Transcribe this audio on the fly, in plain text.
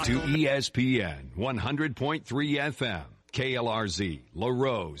To ESPN 100.3 FM, KLRZ, La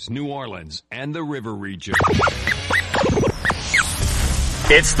Rose, New Orleans, and the River Region.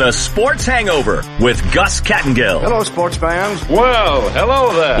 It's the Sports Hangover with Gus Kattengill. Hello, sports fans. Well,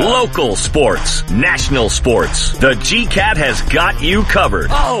 hello there. Local sports, national sports. The GCAT has got you covered.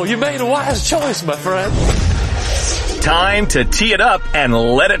 Oh, you made a wise choice, my friend. Time to tee it up and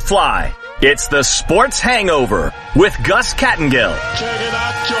let it fly. It's the Sports Hangover with Gus Kattengill. Check it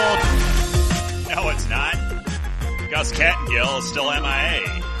out, George. No, it's not. Gus Kattengill is still MIA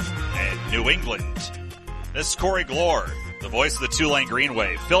in New England. This is Corey Glore, the voice of the Tulane Green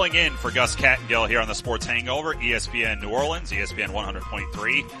Wave, filling in for Gus Kattengill here on the Sports Hangover, ESPN New Orleans, ESPN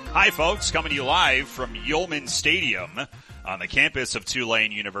 100.3. Hi, folks, coming to you live from Yulman Stadium on the campus of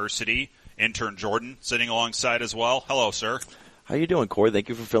Tulane University. Intern Jordan sitting alongside as well. Hello, sir. How you doing, Corey? Thank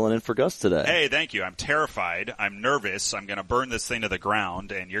you for filling in for Gus today. Hey, thank you. I'm terrified. I'm nervous. I'm going to burn this thing to the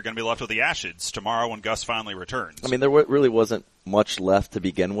ground, and you're going to be left with the ashes tomorrow when Gus finally returns. I mean, there really wasn't much left to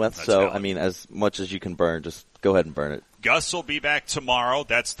begin with, That's so, valid. I mean, as much as you can burn, just go ahead and burn it. Gus will be back tomorrow.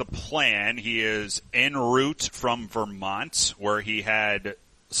 That's the plan. He is en route from Vermont, where he had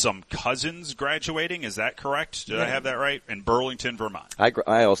some cousins graduating. Is that correct? Did I have that right? In Burlington, Vermont.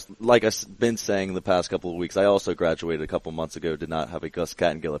 I also, like I've been saying the past couple of weeks, I also graduated a couple months ago, did not have a Gus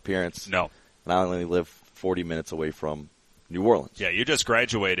Kattengill appearance. No. And I only live 40 minutes away from New Orleans. Yeah, you just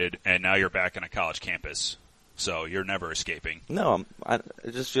graduated, and now you're back on a college campus. So you're never escaping. No,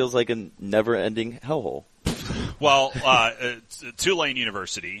 it just feels like a never-ending hellhole. Well, Tulane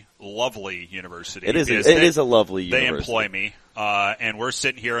University, lovely university. It is a lovely university. They employ me, and we're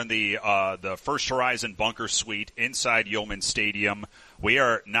sitting here in the First Horizon Bunker Suite inside Yulman Stadium. We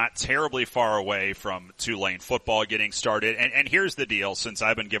are not terribly far away from Tulane football getting started. And here's the deal, since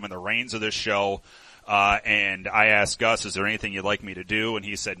I've been given the reins of this show, and I asked Gus, is there anything you'd like me to do? And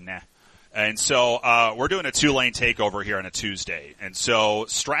he said, nah. And so we're doing a Tulane takeover here on a Tuesday. And so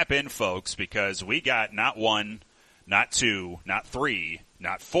strap in, folks, because we got not one, not two, not three,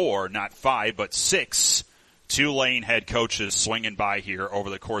 not four, not five, but 6 Tulane head coaches swinging by here over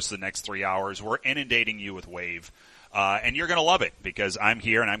the course of the next 3 hours. We're inundating you with Wave. And you're going to love it because I'm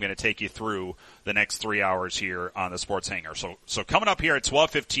here and I'm going to take you through the next 3 hours here on the Sports Hangar. So coming up here at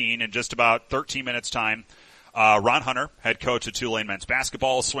 12:15 in just about 13 minutes time, Ron Hunter, head coach of Tulane men's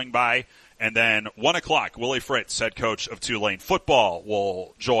basketball, will swing by. And then 1 o'clock, Willie Fritz, head coach of Tulane football,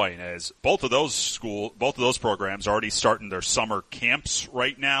 will join, as both of those programs are already starting their summer camps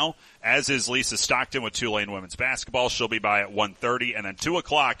right now, as is Lisa Stockton with Tulane women's basketball. She'll be by at 1:30. And then 2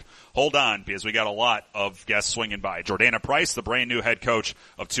 o'clock, hold on, because we got a lot of guests swinging by. Jordana Price, the brand new head coach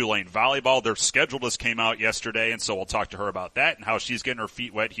of Tulane volleyball. Their schedule just came out yesterday, and so we'll talk to her about that and how she's getting her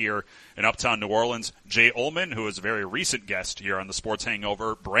feet wet here in uptown New Orleans. Jay Ullman, who is a very recent guest here on the Sports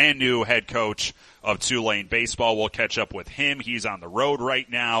Hangover, brand new head coach of Tulane baseball. We'll catch up with him. He's on the road right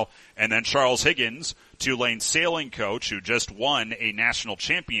now. And then Charles Higgins, Tulane sailing coach, who just won a national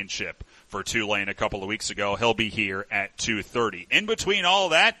championship for Tulane a couple of weeks ago. He'll be here at 2:30. In between all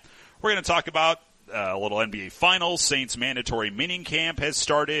that, we're going to talk about a little NBA Finals. Saints mandatory minicamp camp has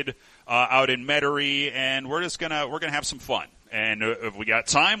started out in Metairie, and we're gonna have some fun. And if we got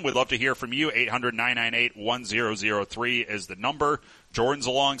time, we'd love to hear from you. 800-998-1003 is the number. Jordan's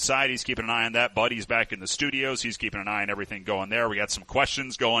alongside. He's keeping an eye on that. Buddy's back in the studios. He's keeping an eye on everything going there. We got some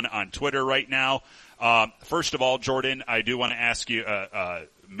questions going on Twitter right now. First of all, Jordan, I do want to ask you,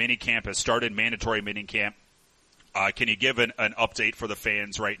 minicamp has started, mandatory minicamp. Can you give an update for the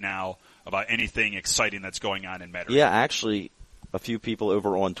fans right now about anything exciting that's going on in Metairie? Yeah, actually, a few people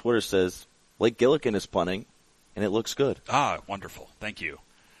over on Twitter says Blake Gillikin is punting, and it looks good. Ah, wonderful. Thank you.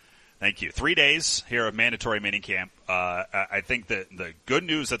 3 days here of mandatory minicamp. I think that the good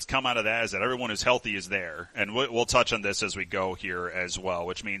news that's come out of that is that everyone who's healthy is there. And we'll touch on this as we go here as well,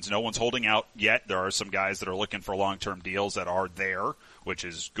 which means no one's holding out yet. There are some guys that are looking for long-term deals that are there, which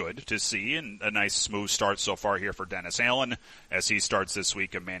is good to see. And a nice smooth start so far here for Dennis Allen as he starts this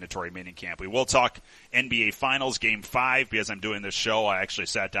week of mandatory minicamp. We will talk NBA Finals Game 5 because I'm doing this show. I actually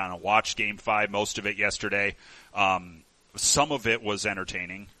sat down and watched Game 5, most of it yesterday. Some of it was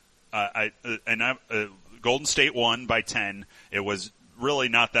entertaining. Golden State won by 10. It was really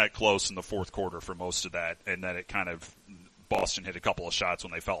not that close in the fourth quarter for most of that, and then it kind of Boston hit a couple of shots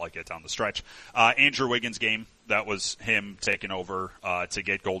when they felt like it down the stretch. Andrew Wiggins' game, that was him taking over to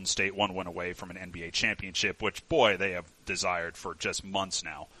get Golden State one win away from an NBA championship, which, boy, they have desired for just months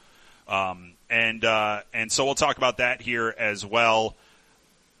now. And so we'll talk about that here as well.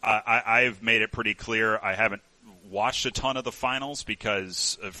 I've made it pretty clear I haven't watched a ton of the finals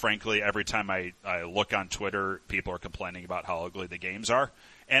because, frankly, every time I look on Twitter, people are complaining about how ugly the games are.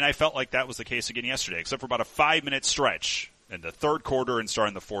 And I felt like that was the case again yesterday, except for about a 5-minute stretch in the third quarter and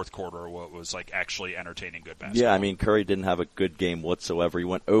starting the fourth quarter, what was like actually entertaining good basketball. Yeah, I mean, Curry didn't have a good game whatsoever. He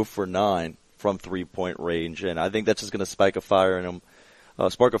went 0 for 9 from 3-point range, and I think that's just going to spark a fire in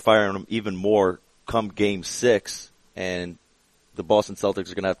him even more come Game 6, and the Boston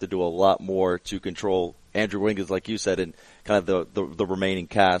Celtics are going to have to do a lot more to control Andrew Wiggins, like you said, and kind of the remaining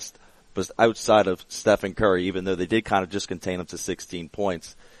cast. But outside of Stephen Curry, even though they did kind of just contain him to 16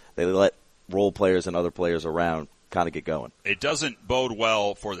 points, they let role players and other players around kind of get going. It doesn't bode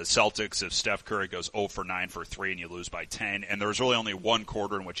well for the Celtics if Steph Curry goes 0 for 9 for 3 and you lose by 10. And there was really only one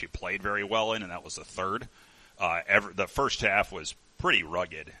quarter in which he played very well in, and that was the third. The first half was pretty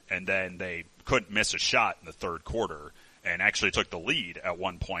rugged, and then they couldn't miss a shot in the third quarter and actually took the lead at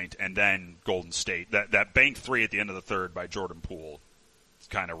one point. And then Golden State, that banked 3 at the end of the third by Jordan Poole,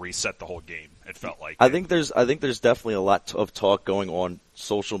 kind of reset the whole game. It felt like I think there's definitely a lot of talk going on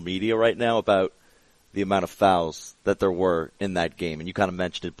social media right now about the amount of fouls that there were in that game, and you kind of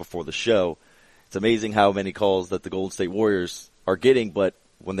mentioned it before the show. It's amazing how many calls that the Golden State Warriors are getting, but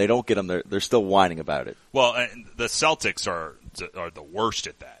when they don't get them, they're still whining about it. Well, and the Celtics are the worst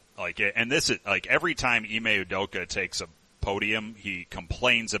at that. Like, and this is like every time Ime Udoka takes a podium, he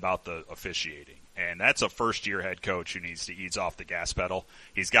complains about the officiating. And that's a first-year head coach who needs to ease off the gas pedal.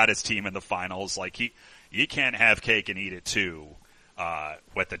 He's got his team in the finals. Like, you can't have cake and eat it too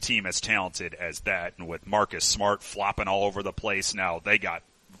with a team as talented as that, and with Marcus Smart flopping all over the place. Now they got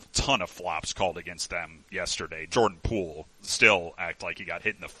a ton of flops called against them yesterday. Jordan Poole still act like he got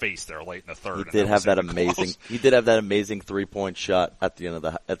hit in the face there late in the third. He did have that amazing. He did have that amazing 3-point shot at the end of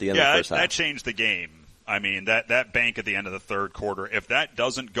the first half. That changed the game. I mean, that bank at the end of the third quarter. If that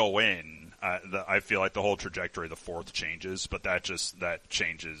doesn't go in. I feel like the whole trajectory of the fourth changes, but that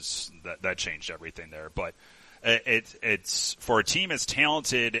changed everything there. But it's for a team as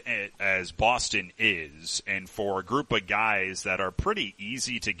talented as Boston is, and for a group of guys that are pretty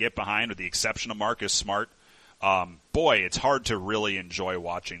easy to get behind, with the exception of Marcus Smart. Boy, it's hard to really enjoy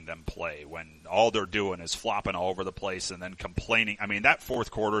watching them play when all they're doing is flopping all over the place and then complaining. I mean, that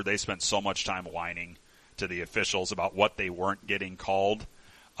fourth quarter, they spent so much time whining to the officials about what they weren't getting called.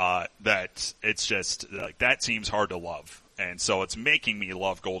 That it's just like that seems hard to love, and so it's making me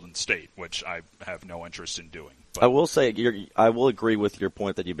love Golden State, which I have no interest in doing. But I will say, I will agree with your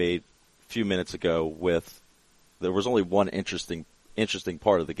point that you made a few minutes ago. With there was only one interesting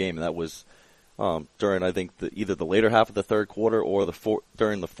part of the game, and that was during I think either the later half of the third quarter or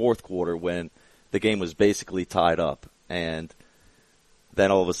during the fourth quarter when the game was basically tied up, and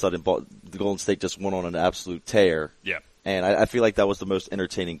then all of a sudden the Golden State just went on an absolute tear. Yeah. And I feel like that was the most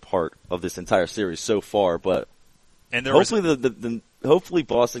entertaining part of this entire series so far. But and hopefully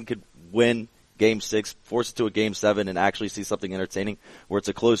Boston could win Game 6, force it to a Game 7, and actually see something entertaining where it's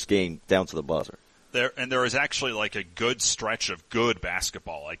a close game down to the buzzer. There is actually like a good stretch of good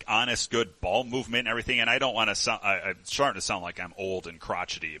basketball, like honest, good ball movement and everything. And I don't want to sound, I'm starting to sound like I'm old and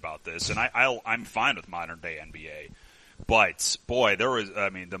crotchety about this. And I'm fine with modern day NBA. But, boy,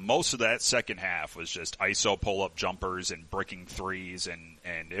 the most of that second half was just ISO pull-up jumpers and bricking threes,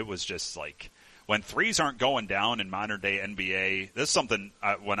 and it was just like, when threes aren't going down in modern-day NBA, this is something,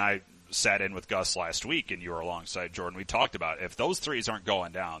 when I sat in with Gus last week and you were alongside Jordan, we talked about, if those threes aren't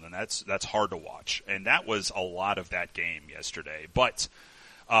going down, then that's hard to watch. And that was a lot of that game yesterday. But,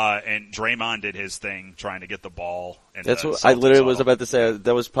 and Draymond did his thing trying to get the ball. That's what I literally was about to say.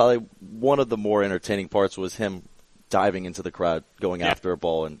 That was probably one of the more entertaining parts, was him diving into the crowd, going after a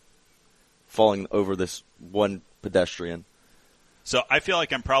ball, and falling over this one pedestrian. So I feel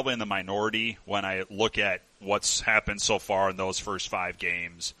like I'm probably in the minority when I look at what's happened so far in those first 5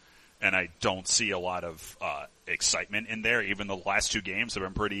 games, and I don't see a lot of excitement in there, even though the last 2 games have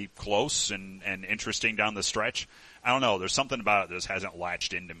been pretty close and interesting down the stretch. I don't know. There's something about it that just hasn't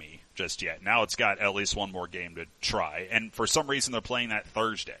latched into me just yet. Now it's got at least one more game to try, and for some reason they're playing that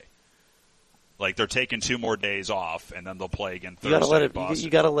Thursday. Like, they're taking 2 more days off, and then they'll play again Thursday.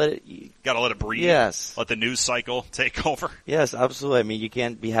 You gotta let it breathe. Yes. Let the news cycle take over. Yes, absolutely. I mean, you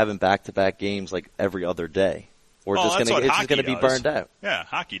can't be having back-to-back games like every other day. It's just gonna be burned out. Yeah,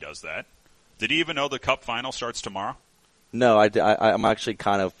 hockey does that. Did you even know the Cup final starts tomorrow? No, I'm actually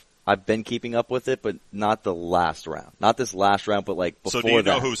I've been keeping up with it, but not the last round. Not this last round, but like before that. So do you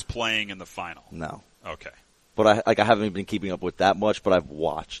know who's playing in the final? No. Okay. But I haven't been keeping up with that much, but I've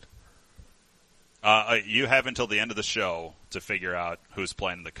watched. You have until the end of the show to figure out who's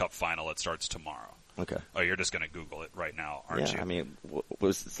playing in the Cup final. It starts tomorrow. Okay. Oh, you're just going to Google it right now, aren't you? Yeah, I mean,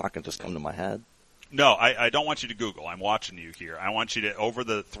 it's not going to just come to my head. No, I don't want you to Google. I'm watching you here. I want you to, over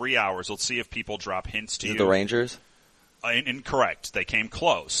the 3 hours, let's see if people drop hints to you. The Rangers? Incorrect. They came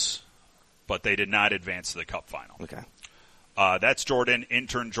close, but they did not advance to the Cup final. Okay. That's Jordan,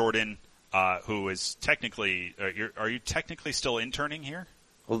 intern Jordan, who is technically are you technically still interning here?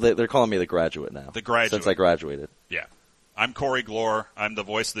 Well, they're calling me the graduate now. The graduate. Since I graduated. Yeah. I'm Corey Glore. I'm the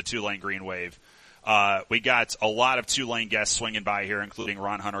voice of the Tulane Green Wave. We got a lot of Tulane guests swinging by here, including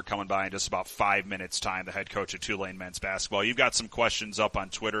Ron Hunter coming by in just about 5 minutes' time, the head coach of Tulane men's basketball. You've got some questions up on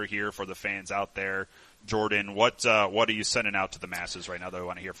Twitter here for the fans out there. Jordan, what are you sending out to the masses right now that we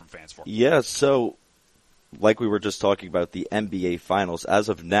want to hear from fans for? Yeah, so like we were just talking about the NBA Finals, as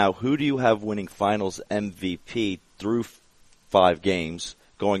of now, who do you have winning Finals MVP through 5 games,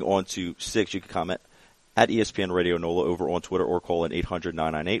 going on to 6? You can comment at ESPN Radio NOLA over on Twitter or call in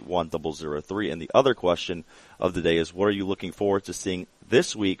 800-998-1003. And the other question of the day is, what are you looking forward to seeing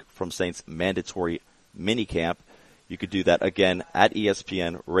this week from Saints mandatory minicamp? You could do that again at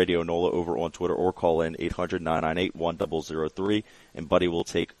ESPN Radio NOLA over on Twitter or call in 800-998-1003. And Buddy will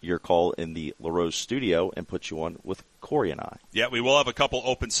take your call in the LaRose studio and put you on with Corey and I. Yeah, we will have a couple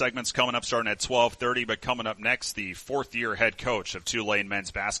open segments coming up starting at 12:30, but coming up next, the fourth-year head coach of Tulane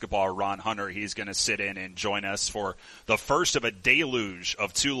men's basketball, Ron Hunter. He's going to sit in and join us for the first of a deluge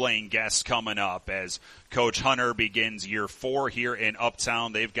of Tulane guests coming up as Coach Hunter begins year 4 here in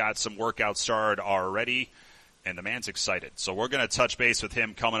Uptown. They've got some workouts started already, and the man's excited. So we're going to touch base with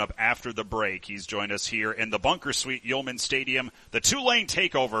him coming up after the break. He's joined us here in the Bunker Suite, Yeoman Stadium. The Tulane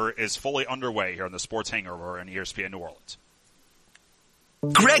takeover is fully underway here on the Sports Hangover on ESPN New Orleans.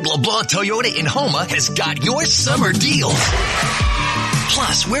 Greg LeBlanc Toyota in Houma has got your summer deals.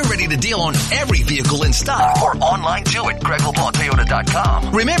 Plus, we're ready to deal on every vehicle in stock or online too at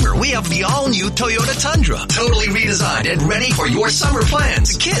GregLeBlancToyota.com. Remember, we have the all-new Toyota Tundra, totally redesigned and ready for your summer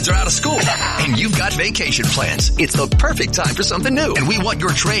plans. The kids are out of school, and you've got vacation plans. It's the perfect time for something new, and we want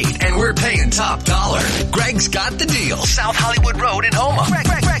your trade, and we're paying top dollar. Greg's got the deal. South Hollywood Road in Houma.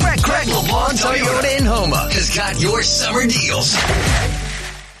 Greg LeBlanc Toyota in Houma has got your summer deals.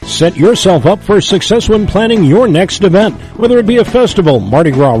 Set yourself up for success when planning your next event. Whether it be a festival,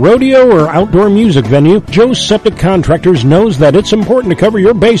 Mardi Gras rodeo, or outdoor music venue, Joe's Septic Contractors knows that it's important to cover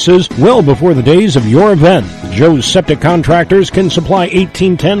your bases well before the days of your event. Joe's Septic Contractors can supply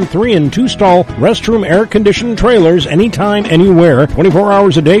 1810 3- and 2-stall restroom air-conditioned trailers anytime, anywhere, 24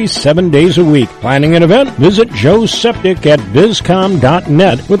 hours a day, 7 days a week. Planning an event? Visit Joe's Septic at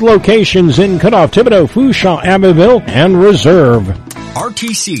bizcom.net with locations in Cutoff, Thibodaux, Fourchon, Abbeville, and Reserve.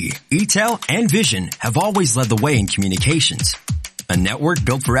 RTC, ETEL, and Vision have always led the way in communications. A network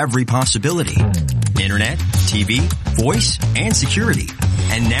built for every possibility. Internet, TV, voice, and security.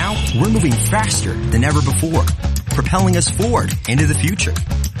 And now we're moving faster than ever before, propelling us forward into the future.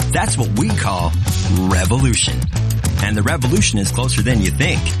 That's what we call revolution. And the revolution is closer than you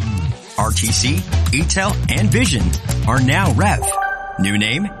think. RTC, ETEL, and Vision are now Rev. New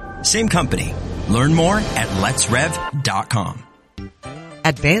name, same company. Learn more at letsrev.com.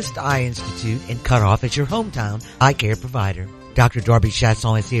 Advanced Eye Institute in Cutoff is your hometown eye care provider. Dr. Darby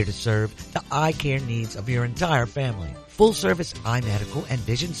Chasson is here to serve the eye care needs of your entire family. Full-service eye medical and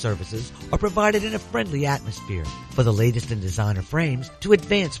vision services are provided in a friendly atmosphere. For the latest in designer frames to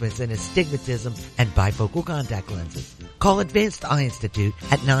advancements in astigmatism and bifocal contact lenses. Call Advanced Eye Institute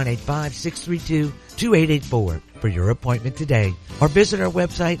at 985-632-2884 for your appointment today, or visit our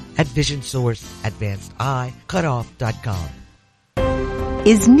website at VisionSourceAdvancedEyeCutoff.com.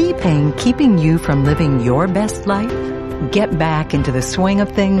 Is knee pain keeping you from living your best life? Get back into the swing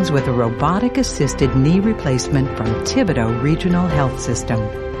of things with a robotic-assisted knee replacement from Thibodaux Regional Health System.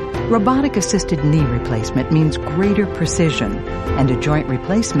 Robotic-assisted knee replacement means greater precision and a joint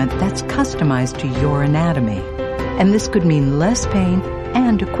replacement that's customized to your anatomy. And this could mean less pain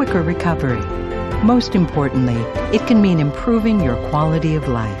and a quicker recovery. Most importantly, it can mean improving your quality of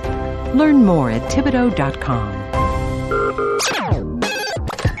life. Learn more at Thibodaux.com.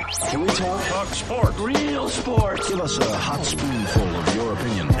 Can we talk sports? Real sports. Give us a hot spoonful of your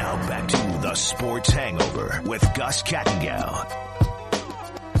opinion. Now back to the Sports Hangover with Gus Kattengell.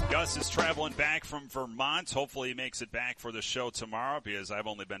 Gus is traveling back from Vermont. Hopefully he makes it back for the show tomorrow because I've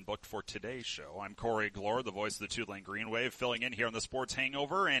only been booked for today's show. I'm Corey Glore, the voice of the Tulane Green Wave, filling in here on the Sports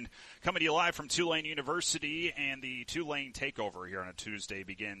Hangover and coming to you live from Tulane University. And the Tulane takeover here on a Tuesday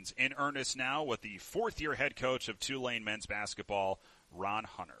begins in earnest now with the fourth-year head coach of Tulane men's basketball, Ron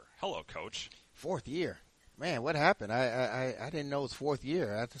Hunter. Hello, Coach. Fourth year. Man, what happened? I didn't know it was fourth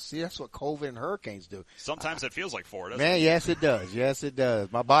year. See, that's what COVID and hurricanes do. Sometimes it feels like 4, doesn't man, it? Yes, it does. Yes, it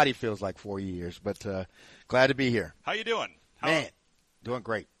does. My body feels like 4 years, but glad to be here. How you doing? Man, doing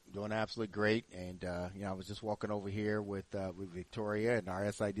great. Doing absolutely great. And, I was just walking over here with Victoria and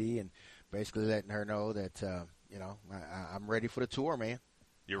our SID and basically letting her know that, I'm ready for the tour, man.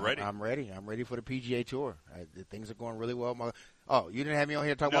 You're ready? I'm ready. I'm ready for the PGA Tour. Things are going really well. You didn't have me on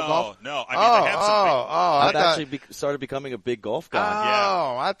here talking about golf? No. I mean, they have I've actually started becoming a big golf guy.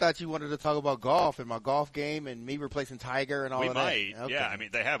 I thought you wanted to talk about golf and my golf game and me replacing Tiger and all of that. We might. Okay. Yeah, I mean,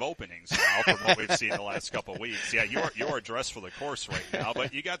 they have openings now from what we've seen the last couple of weeks. Yeah, you are dressed for the course right now,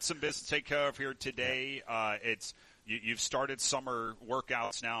 but you got some business to take care of here today. You've started summer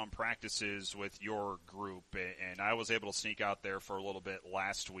workouts now and practices with your group, and I was able to sneak out there for a little bit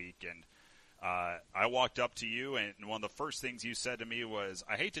last week, and I walked up to you, and one of the first things you said to me was,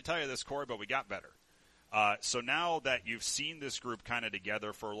 I hate to tell you this, Corey, but we got better. So now that you've seen this group kind of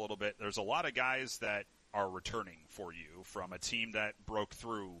together for a little bit, there's a lot of guys that are returning for you from a team that broke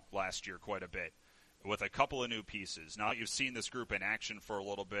through last year quite a bit with a couple of new pieces. Now that you've seen this group in action for a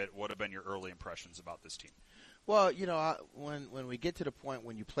little bit, what have been your early impressions about this team? Well, when we get to the point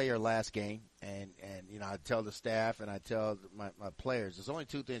when you play your last game, and I tell the staff and I tell my players, there's only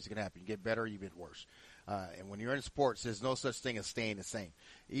two things that can happen. You get better or you get worse. And when you're in sports, there's no such thing as staying the same.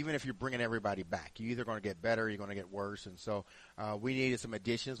 Even if you're bringing everybody back, you're either going to get better or you're going to get worse. And so we needed some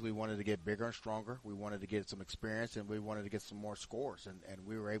additions. We wanted to get bigger and stronger. We wanted to get some experience, and we wanted to get some more scores. And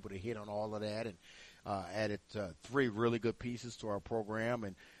we were able to hit on all of that and added three really good pieces to our program.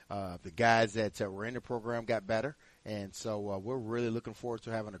 And the guys that were in the program got better. And so we're really looking forward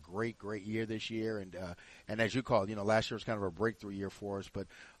to having a great year this year. And as you called, last year was kind of a breakthrough year for us. But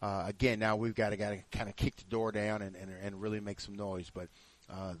again, now we've got to kind of kick the door down and really make some noise. But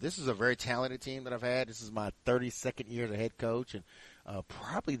this is a very talented team that I've had. This is my 32nd year as a head coach, and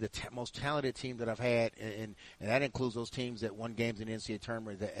probably the most talented team that I've had, and that includes those teams that won games in the NCAA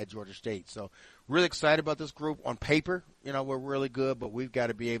tournament at Georgia State. So really excited about this group. On paper, we're really good, but we've got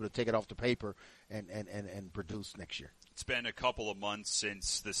to be able to take it off the paper and produce next year. It's been a couple of months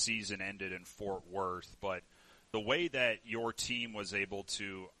since the season ended in Fort Worth, but the way that your team was able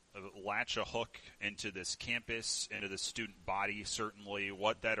to latch a hook into this campus, into the student body, certainly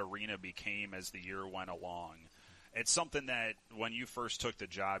what that arena became as the year went along. It's something that when you first took the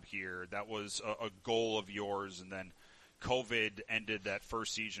job here, that was a goal of yours, and then COVID ended that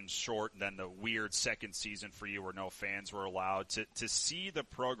first season short, and then the weird second season for you where no fans were allowed. To see the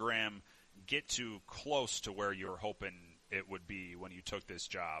program get too close to where you were hoping it would be when you took this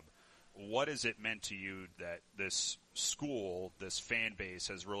job, what has it meant to you that this school, this fan base,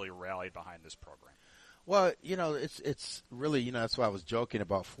 has really rallied behind this program? Well, it's really, that's why I was joking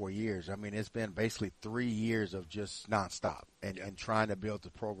about 4 years. I mean, it's been basically 3 years of just nonstop and trying to build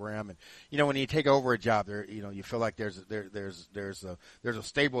the program. And, when you take over a job there, you feel like there's a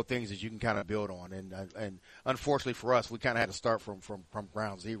stable of things that you can kind of build on. And unfortunately for us, we kind of had to start from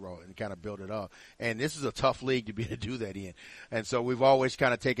ground zero and kind of build it up. And this is a tough league to be able to do that in. And so we've always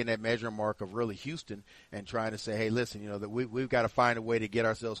kind of taken that measuring mark of really Houston and trying to say, hey, listen, that we've got to find a way to get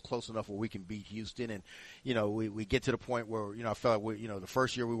ourselves close enough where we can beat Houston. And, we get to the point where, I felt like the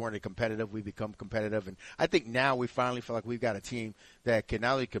first year we weren't competitive, we become competitive. And I think now we finally feel like we've got a team that can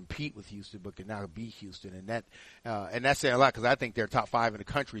not only compete with Houston, but can now beat Houston. And that's saying a lot because I think they're top 5 in the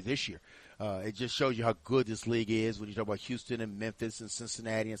country this year. It just shows you how good this league is when you talk about Houston and Memphis and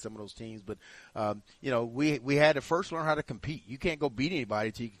Cincinnati and some of those teams. But, we had to first learn how to compete. You can't go beat anybody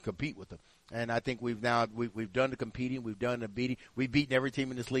until you can compete with them. And I think we've done the competing, we've done the beating. We've beaten every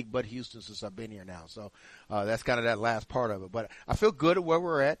team in this league but Houston since I've been here now. So that's kind of that last part of it. But I feel good at where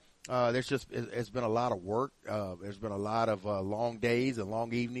we're at. It's been a lot of work. There's been a lot of long days and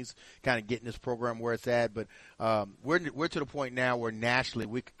long evenings kind of getting this program where it's at. But we're to the point now where nationally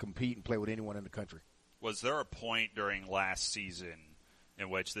we can compete and play with anyone in the country. Was there a point during last season in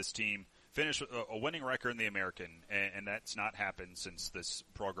which this team finished a winning record in the American, and that's not happened since this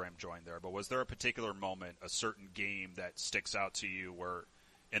program joined there, but was there a particular moment, a certain game that sticks out to you where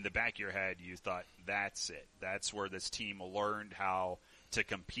in the back of your head you thought, that's it, that's where this team learned how to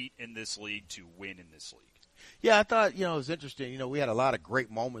compete in this league, to win in this league? Yeah, I thought, it was interesting. We had a lot of great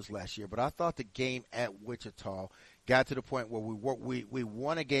moments last year, but I thought the game at Wichita got to the point where we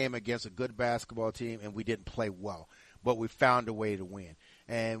won a game against a good basketball team and we didn't play well, but we found a way to win.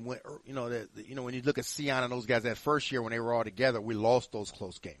 And when when you look at Sion and those guys that first year when they were all together, we lost those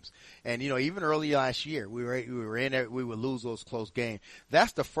close games. And even early last year, we were in it, we would lose those close games.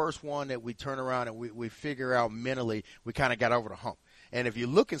 That's the first one that we turn around and we figure out mentally we kind of got over the hump. And if you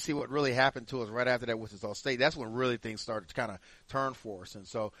look and see what really happened to us right after that with Wichita State, that's when really things started to kind of turn for us. And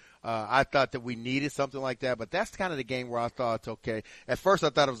so I thought that we needed something like that. But that's kind of the game where I thought, okay, at first I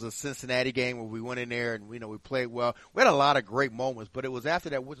thought it was a Cincinnati game where we went in there and, we played well. We had a lot of great moments, but it was after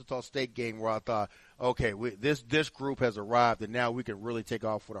that Wichita State game where I thought, okay, this group has arrived and now we can really take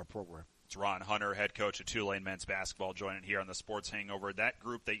off with our program. It's Ron Hunter, head coach of Tulane men's basketball, joining here on the Sports Hangover. That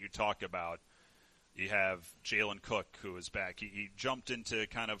group that you talk about, you have Jalen Cook, who is back. He jumped into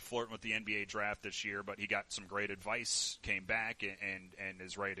kind of flirting with the NBA draft this year, but he got some great advice, came back, and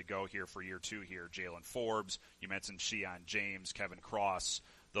is ready to go here for year 2 here. Jalen Forbes, you mentioned Sheon James, Kevin Cross.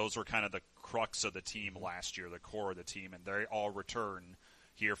 Those were kind of the crux of the team last year, the core of the team, and they all return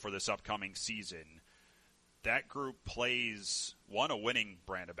here for this upcoming season. That group plays, one, a winning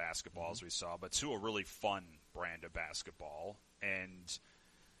brand of basketball, as we saw, but two, a really fun brand of basketball. And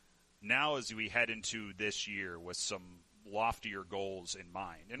now as we head into this year with some loftier goals in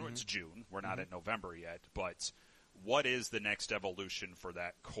mind, and it's June, we're not at November yet, but what is the next evolution for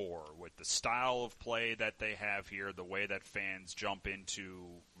that core with the style of play that they have here, the way that fans jump into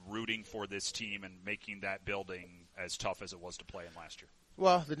rooting for this team and making that building as tough as it was to play in last year?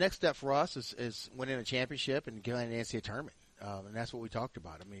 Well, the next step for us is winning a championship and getting an NCAA tournament. And that's what we talked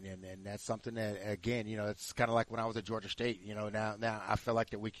about. I mean, and that's something that, again, it's kind of like when I was at Georgia State. Now I feel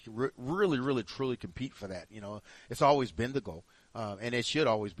like that we can really, really, truly compete for that. It's always been the goal, and it should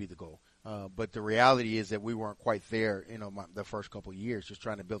always be the goal. But the reality is that we weren't quite there, the first couple of years, just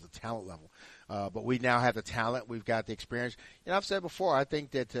trying to build the talent level. But we now have the talent. We've got the experience. I've said before, I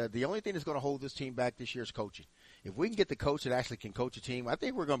think that the only thing that's going to hold this team back this year is coaching. If we can get the coach that actually can coach a team, I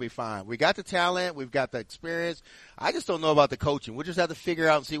think we're going to be fine. We got the talent. We've got the experience. I just don't know about the coaching. We'll just have to figure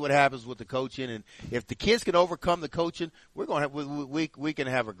out and see what happens with the coaching. And if the kids can overcome the coaching, we're going to have, we can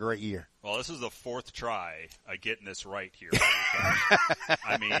have a great year. Well, this is the 4th try at getting this right here.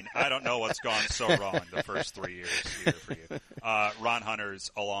 I mean, I don't know what's gone so wrong the first 3 years here for you. Ron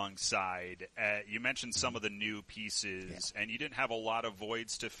Hunter's alongside. You mentioned some of the new pieces, and you didn't have a lot of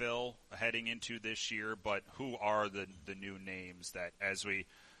voids to fill heading into this year, but who are the new names that, as we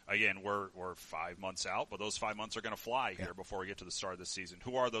 – again, we're 5 months out, but those 5 months are going to fly here before we get to the start of the season.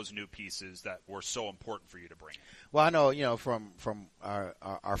 Who are those new pieces that were so important for you to bring in? Well, I know, from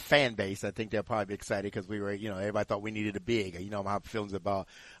our fan base, I think they'll probably be excited because we were, everybody thought we needed a big. My feelings about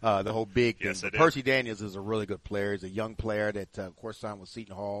the whole big thing. Yes, Percy Daniels is a really good player. He's a young player that, of course, signed with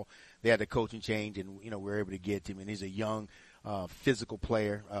Seton Hall. They had the coaching change, and, we were able to get him, and he's a young physical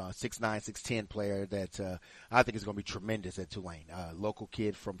player, 6'9", 6'10" player that I think is going to be tremendous at Tulane. Local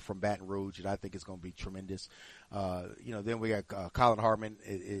kid from Baton Rouge, and I think is going to be tremendous. Then we got Colin Harmon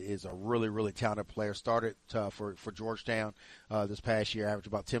is a really, really talented player. Started for Georgetown this past year, averaged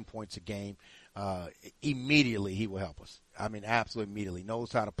about 10 points a game. Immediately he will help us. I mean, absolutely immediately.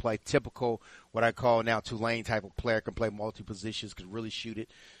 Knows how to play. Typical, what I call now Tulane type of player. Can play multi-positions, can really shoot it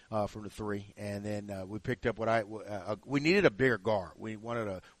from the three. And then we picked up we needed a bigger guard. We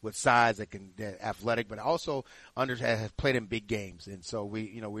wanted with size that athletic, but also has played in big games. And so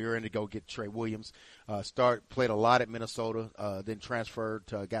we were in to go get Trey Williams. Played a lot at Minnesota, then transferred,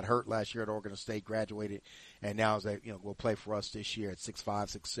 got hurt last year at Oregon State, graduated, and now will play for us this year at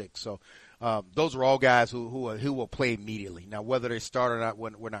 6'5", 6'6". So those are all guys who will play immediately. Now, whether they start or not,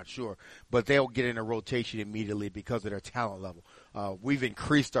 we're not sure, but they'll get in a rotation immediately because of their talent level. We've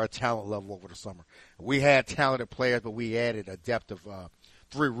increased our talent level over the summer. We had talented players, but we added a depth of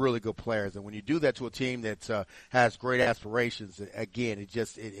 3 really good players. And when you do that to a team that has great aspirations, again,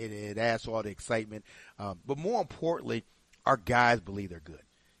 it adds to all the excitement. But more importantly, our guys believe they're good.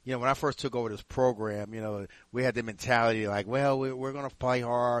 When I first took over this program, we had the mentality like, well, we're going to play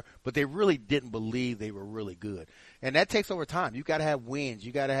hard, but they really didn't believe they were really good. And that takes over time. You got to have wins.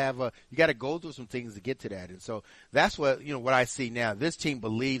 You got to go through some things to get to that. And so that's what I see now. This team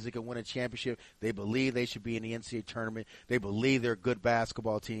believes they can win a championship. They believe they should be in the NCAA tournament. They believe they're a good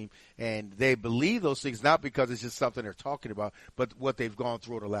basketball team. And they believe those things not because it's just something they're talking about, but what they've gone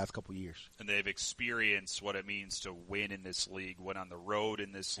through the last couple of years. And they've experienced what it means to win in this league, win on the road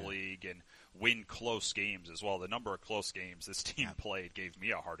in this league, and win close games as well. The number of close games this team played gave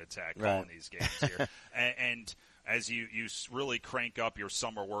me a heart attack calling these games here. And as you really crank up your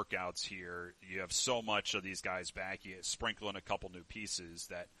summer workouts here, you have so much of these guys back. You sprinkle in a couple new pieces.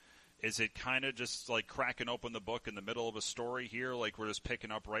 Is it kind of just like cracking open the book in the middle of a story here, like we're just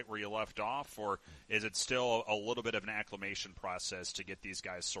picking up right where you left off, or is it still a little bit of an acclimation process to get these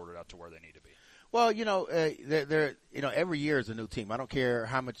guys sorted out to where they need to be? Well, every year is a new team. I don't care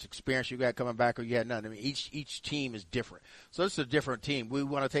how much experience you got coming back or you had none. I mean, each team is different. So this is a different team. We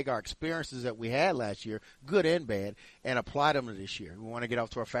want to take our experiences that we had last year, good and bad, and apply them to this year. We want to get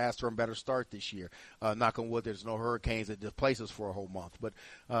off to a faster and better start this year. Knock on wood, there's no hurricanes that displace us for a whole month. But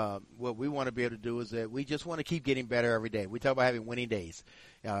what we want to be able to do is that we just want to keep getting better every day. We talk about having winning days.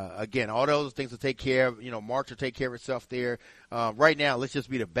 Again, all those things will take care of, March will take care of itself there. Right now, let's just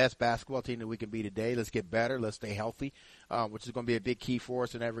be the best basketball team that we can be today. Let's get better. Let's stay healthy. which is going to be a big key for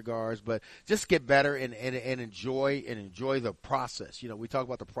us in that regards. But just get better and enjoy the process. We talk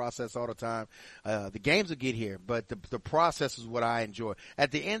about the process all the time. The games will get here, but the process is what I enjoy.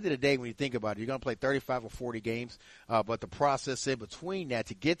 At the end of the day, when you think about it, you're going to play 35 or 40 games, but the process in between that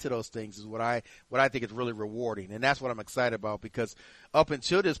to get to those things is what I think is really rewarding, and that's what I'm excited about, because up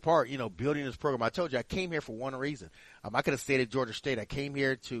until this part, building this program, I told you I came here for one reason. I could have stayed at Georgia State. I came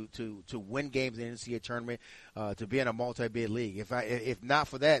here to win games in the NCAA tournament, to be in a multi-bid league. If not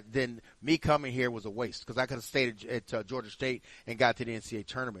for that, then me coming here was a waste, because I could have stayed at Georgia State and got to the NCAA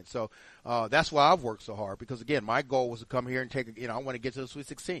tournament. So that's why I've worked so hard, because again, my goal was to come here and I want to get to the Sweet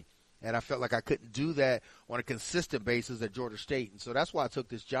 16. And I felt like I couldn't do that on a consistent basis at Georgia State. And so that's why I took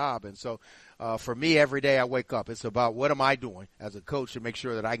this job. And so for me, every day I wake up, it's about what am I doing as a coach to make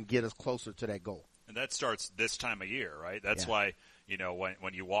sure that I can get us closer to that goal. And that starts this time of year, right? That's why,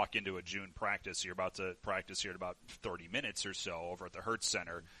 when you walk into a June practice, you're about to practice here in about 30 minutes or so over at the Hertz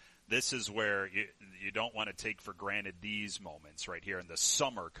Center. This is where you don't want to take for granted these moments right here in the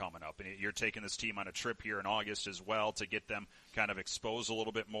summer coming up. And you're taking this team on a trip here in August as well to get them kind of exposed a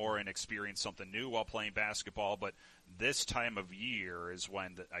little bit more and experience something new while playing basketball. But this time of year is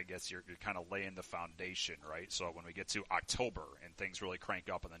when I guess you're kind of laying the foundation, right? So when we get to October and things really crank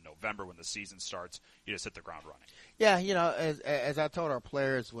up, and then November when the season starts, you just hit the ground running. Yeah, as I told our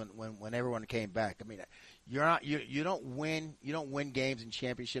players when everyone came back, I mean, you don't win games and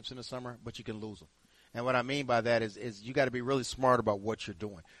championships in the summer, but you can lose them. And what I mean by that is you got to be really smart about what you're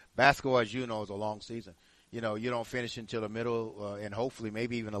doing. Basketball, as you know, is a long season. You don't finish until the middle and hopefully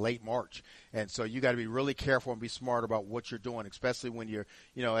maybe even a late March. And so you got to be really careful and be smart about what you're doing, especially when you're,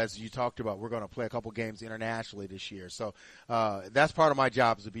 as you talked about, we're going to play a couple games internationally this year. So that's part of my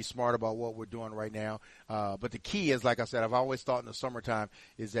job, is to be smart about what we're doing right now. But the key is, like I said, I've always thought in the summertime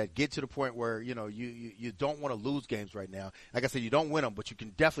is that get to the point where, you don't want to lose games right now. Like I said, you don't win them, but you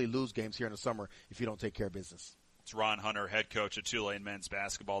can definitely lose games here in the summer if you don't take care of business. It's Ron Hunter, head coach at Tulane men's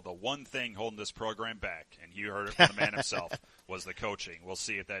basketball. The one thing holding this program back, and you heard it from the man himself, was the coaching. We'll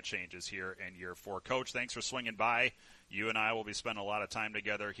see if that changes here in year 4. Coach, thanks for swinging by. You and I will be spending a lot of time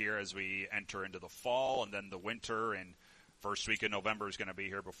together here as we enter into the fall and then the winter, and first week of November is going to be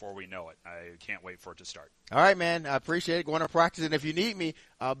here before we know it. I can't wait for it to start. All right, man. I appreciate it. Going to practice, and if you need me,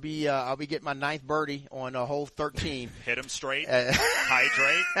 I'll be getting my 9th birdie on hole 13. Hit them straight.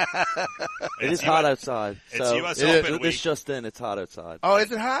 Hydrate. It is hot outside. It's U.S. Open week. This just in, it's hot outside. Oh,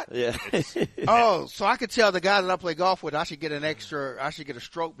 is it hot? Yeah. So I could tell the guy that I play golf with, I should get a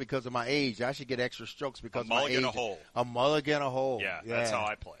stroke because of my age. I should get extra strokes because of my age. A mulligan a hole. Yeah, that's how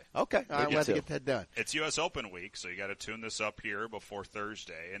I play. Okay. All right, we'll have to get that done. It's U.S. Open week, so you got to tune this up here before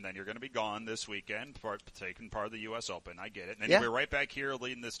Thursday, and then you're going to be gone this weekend, taking part of the U.S. Open. I get it. And then we're right back here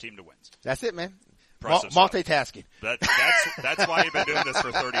leading this team to wins. That's it, man. Multitasking. That's why you've been doing this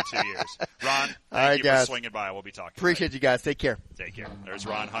for 32 years. Ron, thank you for swinging by. We'll be talking. Appreciate you guys. Take care. Take care. There's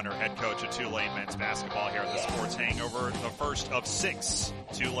Ron Hunter, head coach of Tulane men's basketball here at the Sports Hangover. The first of 6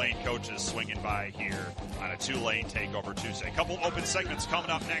 Tulane coaches swinging by here on a Tulane Takeover Tuesday. A couple open segments coming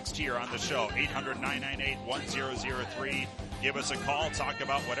up next here on the show. 800-998-1003. Give us a call. Talk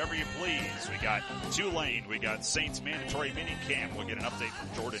about whatever you please. We got Tulane. We got Saints mandatory mini camp. We'll get an update from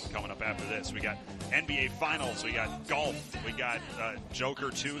Jordan coming up after this. We got NBA Finals. We got golf. We got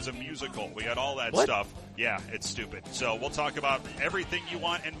Joker 2 is a musical. We got all that stuff. Yeah, it's stupid. So we'll talk about everything you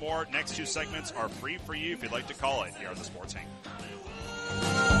want and more. Next 2 segments are free for you if you'd like to call it here on the Sports Hangover.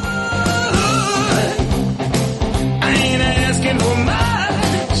 I ain't asking for much.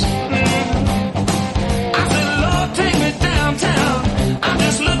 I said, Lord, take me downtown. I'm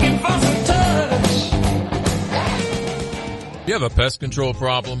just looking for some touch. You have a pest control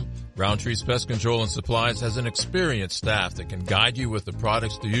problem? Roundtree's Pest Control and Supplies has an experienced staff that can guide you with the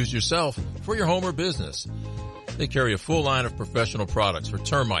products to use yourself for your home or business. They carry a full line of professional products for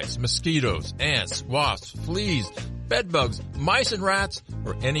termites, mosquitoes, ants, wasps, fleas, bed bugs, mice and rats,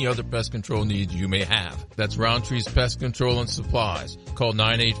 or any other pest control needs you may have. That's Roundtree's Pest Control and Supplies. Call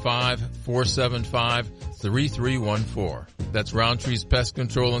 985-475-3314. That's Roundtree's Pest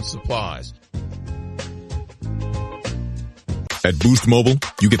Control and Supplies. At Boost Mobile,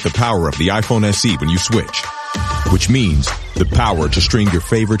 you get the power of the iPhone SE when you switch, which means the power to stream your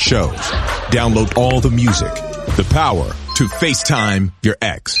favorite shows, download all the music, the power to FaceTime your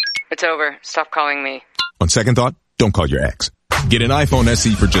ex. It's over. Stop calling me. On second thought, don't call your ex. Get an iPhone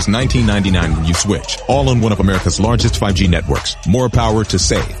SE for just $19.99 when you switch. All on one of America's largest 5G networks. More power to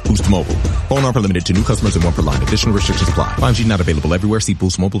save. Boost Mobile. Phone offer limited to new customers and 1 per line. Additional restrictions apply. 5G not available everywhere. See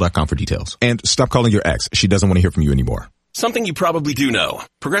boostmobile.com for details. And stop calling your ex. She doesn't want to hear from you anymore. Something you probably do know.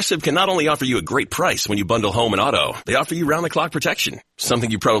 Progressive can not only offer you a great price when you bundle home and auto, they offer you round-the-clock protection.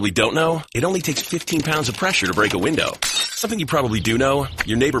 Something you probably don't know, it only takes 15 pounds of pressure to break a window. Something you probably do know,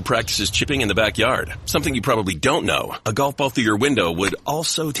 your neighbor practices chipping in the backyard. Something you probably don't know, a golf ball through your window would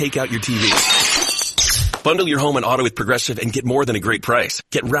also take out your TV. Bundle your home and auto with Progressive and get more than a great price.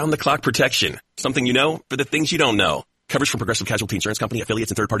 Get round-the-clock protection. Something you know for the things you don't know. Coverage from Progressive Casualty Insurance Company,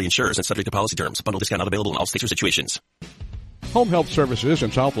 affiliates, and third-party insurers and subject to policy terms. Bundle discount not available in all states or situations. Home health services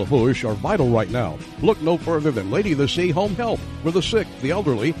in South Lafourche are vital right now. Look no further than Lady of the Sea Home Health. For the sick, the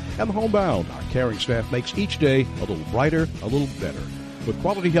elderly, and the homebound, our caring staff makes each day a little brighter, a little better. With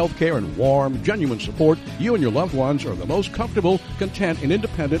quality health care and warm, genuine support, you and your loved ones are the most comfortable, content, and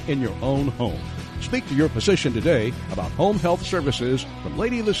independent in your own home. Speak to your physician today about home health services from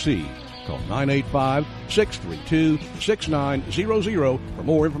Lady of the Sea. Call 985-632-6900 for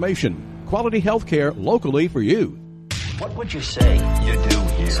more information. Quality health care locally for you. What would you say you do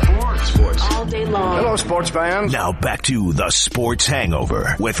here? Sports. All day long. Hello, sports fans. Now back to the Sports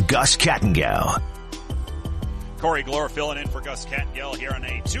Hangover with Gus Kattengell. Corey Glore filling in for Gus Kattengell here on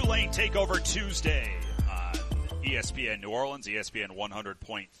a Tulane Takeover Tuesday on ESPN New Orleans, ESPN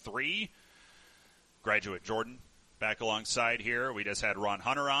 100.3. Graduate Jordan back alongside here. We just had Ron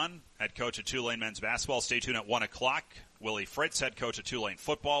Hunter on, head coach of Tulane men's basketball. Stay tuned at 1 o'clock. Willie Fritz, head coach of Tulane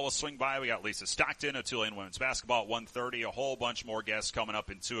football, will swing by. We got Lisa Stockton of Tulane women's basketball at 1:30. A whole bunch more guests coming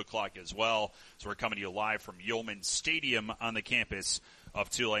up in 2 o'clock as well. So we're coming to you live from Yeoman Stadium on the campus of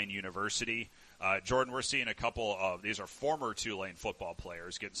Tulane University. Jordan, we're seeing a couple of, these are former Tulane football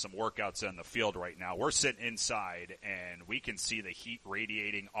players getting some workouts on the field right now. We're sitting inside, and we can see the heat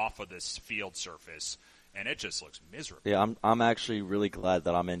radiating off of this field surface, and it just looks miserable. Yeah, I'm actually really glad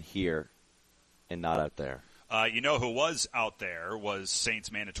that I'm in here and not out there. You know who was out there was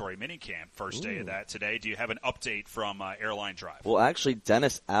Saints mandatory minicamp, first day of that today. Do you have an update from Airline Drive? Well, actually,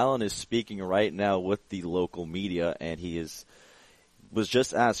 Dennis Allen is speaking right now with the local media, and he was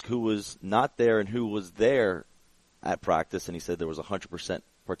just asked who was not there and who was there at practice, and he said there was 100%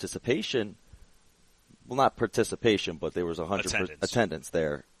 participation. Well, not participation, but there was 100% attendance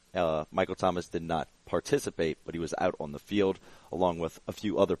there. Michael Thomas did not participate, but he was out on the field along with a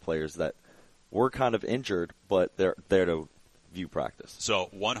few other players that were kind of injured, but they're there to view practice. So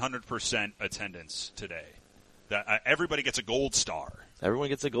 100% attendance today. Everybody gets a gold star. Everyone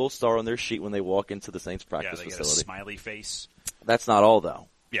gets a gold star on their sheet when they walk into the Saints practice facility. facility. Get a smiley face. That's not all, though.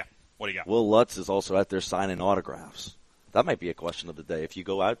 Yeah. What do you got? Will Lutz is also out there signing autographs. That might be a question of the day. If you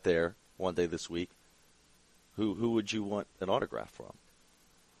go out there one day this week, who would you want an autograph from?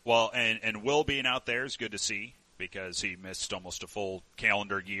 Well, and Will being out there is good to see, because he missed almost a full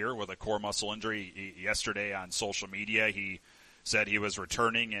calendar year with a core muscle injury. Yesterday on social media, he said he was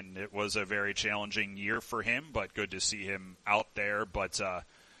returning, and it was a very challenging year for him, but good to see him out there. But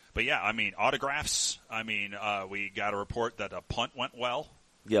yeah, I mean, autographs. I mean, we got a report that a punt went well.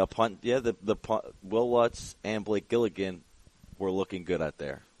 Yeah, punt. Yeah, the punt, Will Lutz and Blake Gilligan were looking good out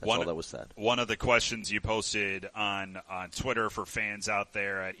there. That's all that was said. One of the questions you posted on Twitter for fans out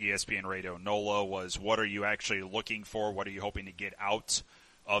there at ESPN Radio NOLA was, what are you actually looking for? What are you hoping to get out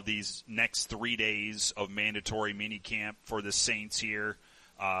of these next 3 days of mandatory minicamp for the Saints here?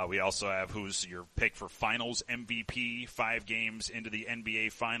 We also have who's your pick for finals MVP, 5 games into the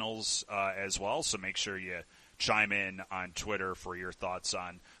NBA Finals as well. So make sure you chime in on Twitter for your thoughts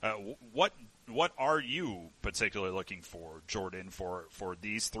on what are you particularly looking for, Jordan, for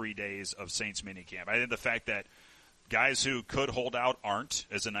these 3 days of Saints minicamp? I think the fact that guys who could hold out aren't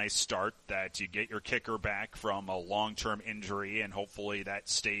is a nice start, that you get your kicker back from a long-term injury, and hopefully that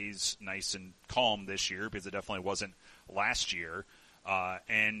stays nice and calm this year, because it definitely wasn't last year.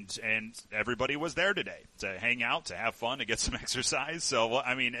 And everybody was there today to hang out, to have fun, to get some exercise. So,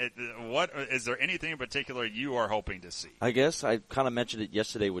 I mean, what is there anything in particular you are hoping to see? I guess I kind of mentioned it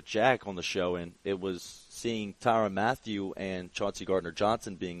yesterday with Jack on the show, and it was seeing Tyrann Mathieu and Chauncey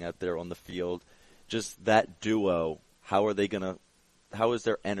Gardner-Johnson being out there on the field. Just that duo, how is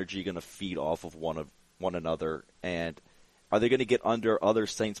their energy going to feed off of one another? And are they going to get under other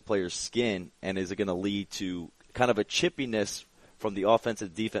Saints players' skin? And is it going to lead to kind of a chippiness from the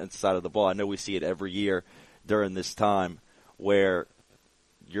offensive defense side of the ball? I know we see it every year during this time, where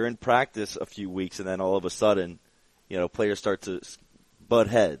you're in practice a few weeks and then all of a sudden, players start to butt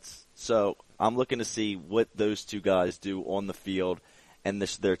heads. So I'm looking to see what those two guys do on the field and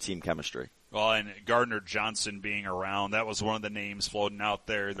their team chemistry. Well, and Gardner-Johnson being around, that was one of the names floating out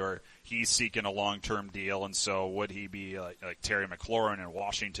there where he's seeking a long-term deal, and so would he be like Terry McLaurin in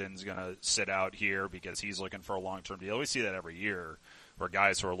Washington's going to sit out here because he's looking for a long-term deal? We see that every year where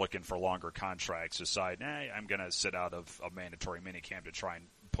guys who are looking for longer contracts decide, I'm going to sit out of a mandatory minicamp to try and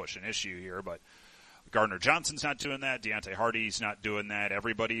push an issue here. But Gardner Johnson's not doing that. Deontay Hardy's not doing that.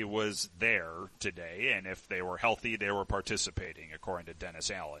 Everybody was there today, and if they were healthy, they were participating, according to Dennis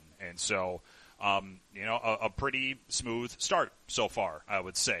Allen. And so, a pretty smooth start so far, I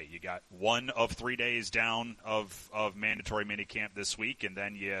would say. You got 1 of 3 days down of mandatory minicamp this week, and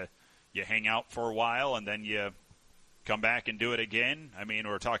then you hang out for a while, and then you come back and do it again. I mean,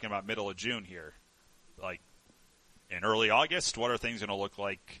 we're talking about middle of June here. Like, in early August, what are things going to look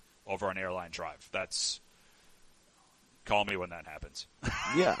like over on Airline Drive? Call me when that happens.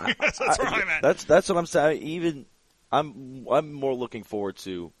 Yeah. that's where I'm at. That's what I'm saying. Even I'm more looking forward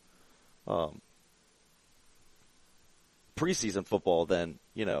to preseason football than,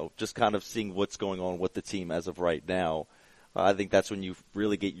 just kind of seeing what's going on with the team as of right now. I think that's when you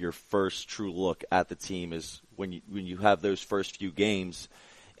really get your first true look at the team, is when you have those first few games.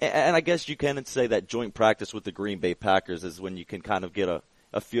 And I guess you can say that joint practice with the Green Bay Packers is when you can kind of get a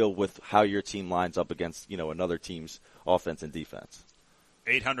feel with how your team lines up against, another team's offense and defense.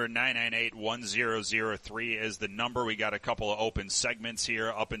 800-998-1003 is the number. We got a couple of open segments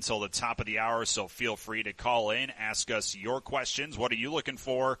here up until the top of the hour, so feel free to call in, ask us your questions. What are you looking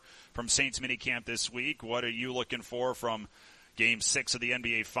for from Saints minicamp this week? What are you looking for from Game 6 of the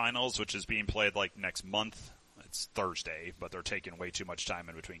NBA Finals, which is being played like next month? It's Thursday, but they're taking way too much time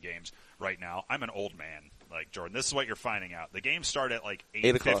in between games right now. I'm an old man, like Jordan. This is what you're finding out. The games start at like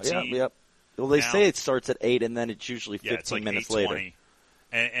 8:15. Yep. Well, they say it starts at 8, and then it's usually 15 it's like minutes 8:20. later.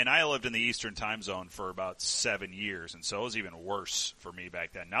 And I lived in the Eastern time zone for about 7 years, and so it was even worse for me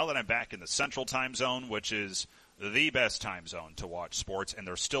back then. Now that I'm back in the Central time zone, which is the best time zone to watch sports, and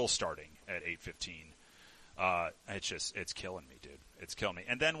they're still starting at 8:15, it's killing me, dude. It's killing me.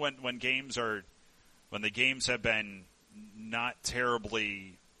 And then when the games have been not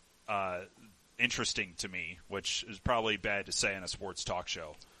terribly interesting to me, which is probably bad to say in a sports talk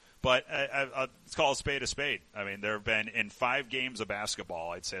show, but let's call a spade. I mean, there have been, in 5 games of basketball,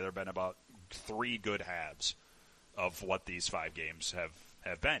 I'd say there have been about 3 good halves of what these 5 games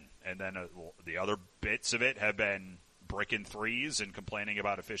have been. And then the other bits of it have been bricking threes and complaining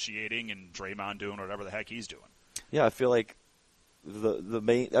about officiating and Draymond doing whatever the heck he's doing. Yeah, I feel like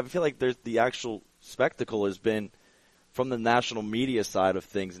there's the actual spectacle has been from the national media side of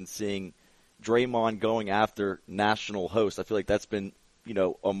things, and seeing Draymond going after national hosts. I feel like that's been,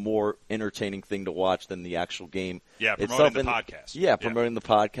 a more entertaining thing to watch than the actual game. Yeah, promoting the podcast. Yeah, promoting the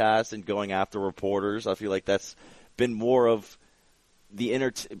podcast and going after reporters. I feel like that's been more of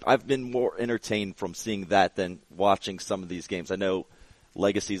I've been more entertained from seeing that than watching some of these games. I know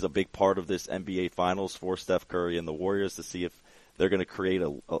legacy is a big part of this NBA Finals for Steph Curry and the Warriors, to see if they're going to create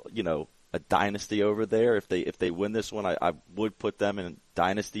a dynasty over there. If they win this one, I would put them in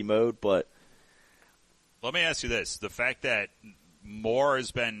dynasty mode. But let me ask you this: the fact that more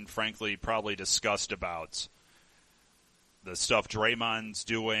has been, frankly, probably discussed about the stuff Draymond's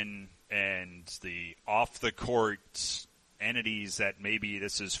doing and the off-the-court entities that maybe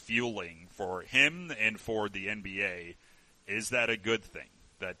this is fueling for him and for the NBA, is that a good thing?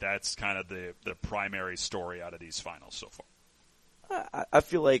 That's kind of the primary story out of these finals so far? I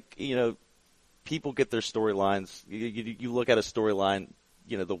feel like, people get their storylines. You look at a storyline,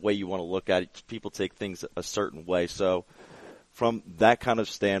 the way you want to look at it. People take things a certain way. So from that kind of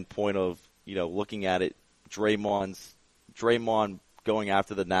standpoint of, looking at it, Draymond going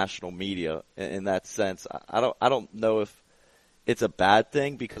after the national media in that sense, I don't know if it's a bad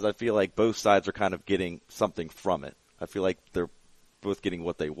thing, because I feel like both sides are kind of getting something from it. I feel like they're both getting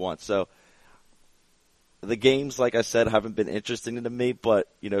what they want. So the games, like I said, haven't been interesting to me, but,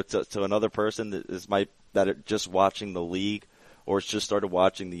 to another person that are just watching the league or has just started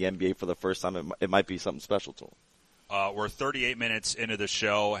watching the NBA for the first time, it might be something special to them. We're 38 minutes into the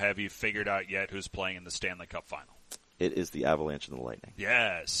show. Have you figured out yet who's playing in the Stanley Cup final? It is the Avalanche and the Lightning.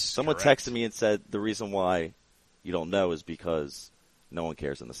 Yes. Someone correct. texted me and said the reason why you don't know is because no one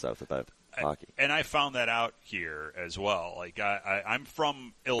cares in the South about hockey. And I found that out here as well. Like I'm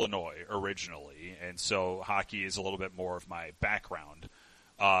from Illinois originally, and so hockey is a little bit more of my background.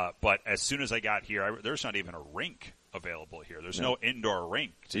 But as soon as I got here, there's not even a rink available here. There's no indoor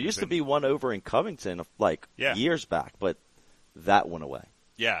rink. There used to be one over in Covington years back, but that went away.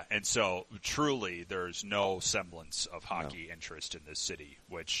 Yeah, and so truly there's no semblance of hockey interest in this city,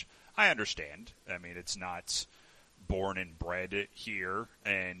 which I understand. I mean, it's not born and bred here,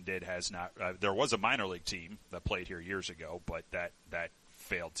 and it has not there was a minor league team that played here years ago, but that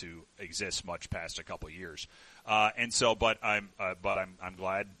failed to exist much past a couple of years. And so but I'm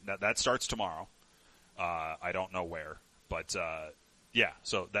glad that starts tomorrow. I don't know where, but Yeah,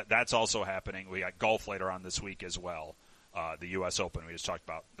 so that's also happening. We got golf later on this week as well. The U.S. Open. We just talked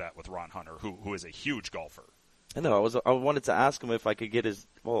about that with Ron Hunter, who is a huge golfer. I know. I wanted to ask him if I could get his.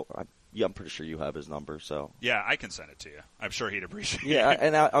 Well, I'm pretty sure you have his number. So yeah, I can send it to you. I'm sure he'd appreciate it. Yeah,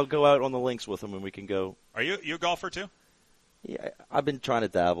 and I'll go out on the links with him, and we can go. Are you a golfer too? Yeah, I've been trying to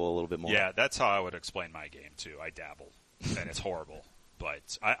dabble a little bit more. Yeah, that's how I would explain my game too. I dabble, and it's horrible.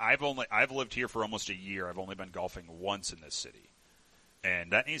 But I've lived here for almost a year. I've only been golfing once in this city,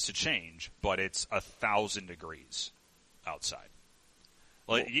 and that needs to change. But it's 1,000 degrees outside.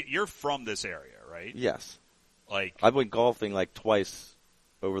 Like you're from this area, right? Yes. Like I've been golfing like twice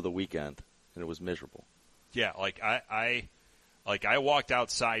over the weekend, and it was miserable. Yeah, like I walked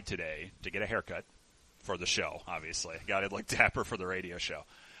outside today to get a haircut for the show. Obviously, got to look dapper for the radio show.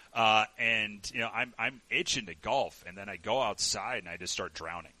 And you know, I'm itching to golf, and then I go outside and I just start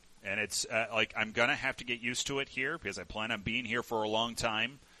drowning. And it's like I'm gonna have to get used to it here because I plan on being here for a long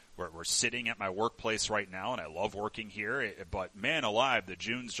time. We're sitting at my workplace right now, and I love working here. But man, alive, the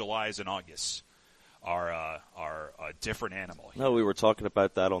Junes, Julys, and Augusts are a different animal here. No, we were talking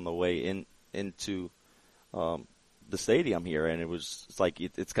about that on the way into the stadium here, and it's like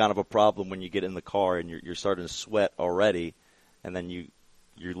it's kind of a problem when you get in the car and you're starting to sweat already, and then you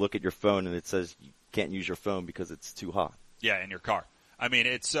look at your phone and it says you can't use your phone because it's too hot. Yeah, in your car. I mean,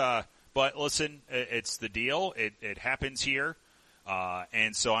 it's but listen, it's the deal. It happens here.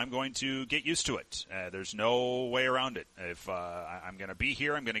 And so I'm going to get used to it. There's no way around it. If I'm going to be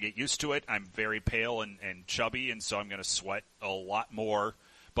here, I'm going to get used to it. I'm very pale and chubby, and so I'm going to sweat a lot more.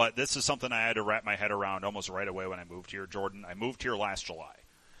 But this is something I had to wrap my head around almost right away when I moved here, Jordan. I moved here last July,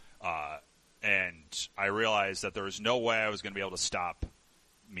 and I realized that there was no way I was going to be able to stop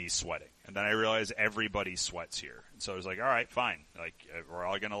me sweating. And then I realized everybody sweats here. And so I was like, all right, fine. Like, we're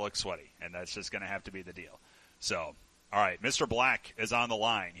all going to look sweaty, and that's just going to have to be the deal. So... all right, Mr. Black is on the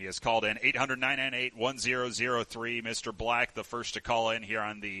line. He has called in 800-998-1003. Mr. Black, the first to call in here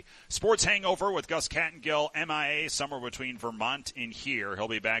on the Sports Hangover with Gus Kattengill, MIA, somewhere between Vermont and here. He'll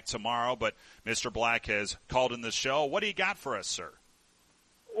be back tomorrow, but Mr. Black has called in the show. What do you got for us, sir?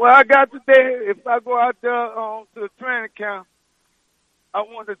 Well, I got today, if I go out there to the training camp, I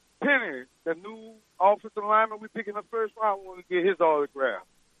want Penny, the new offensive lineman we picking up first round, I want to get his autograph.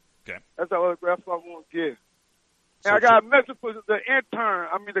 Okay. That's the autograph I want to get. And I got a message for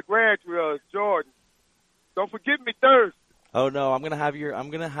the graduate, Jordan. Don't forget me Thursday. Oh no, I'm gonna have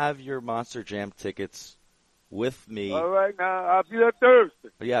your Monster Jam tickets with me. All right, now I'll be there Thursday.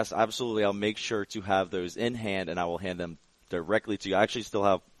 Yes, absolutely. I'll make sure to have those in hand, and I will hand them directly to you. I actually still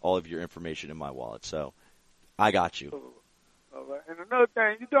have all of your information in my wallet, so I got you. All right. And another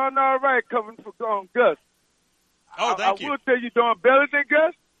thing, you're doing all right coming for Gus. Oh, thank you. I would say you're doing better than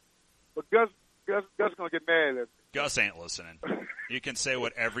Gus, but Gus gonna get mad at me. Gus ain't listening. You can say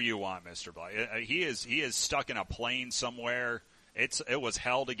whatever you want, Mr. Black. He is stuck in a plane somewhere. It was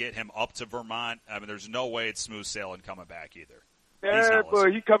hell to get him up to Vermont. I mean, there's no way it's smooth sailing coming back either. Yeah,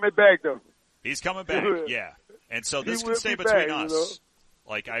 but he's coming back though. He's coming back, yeah. And so this can stay between us. You know?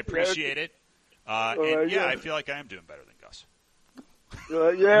 Like, I appreciate it. I feel like I am doing better than Gus.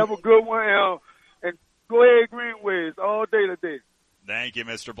 You have a good one, and go ahead Greenways all day today. Thank you,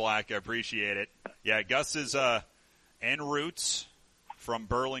 Mr. Black. I appreciate it. Yeah, Gus is en route from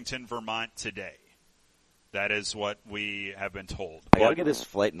Burlington, Vermont today. That is what we have been told. I gotta get his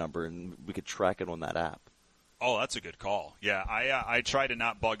flight number, and we could track it on that app. Oh, that's a good call. Yeah, I try to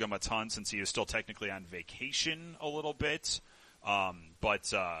not bug him a ton since he is still technically on vacation a little bit.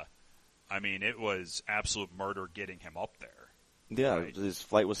 But I mean, it was absolute murder getting him up there. Yeah, right? His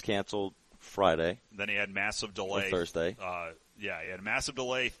flight was canceled Friday. Then he had massive delay. Or Thursday. He had a massive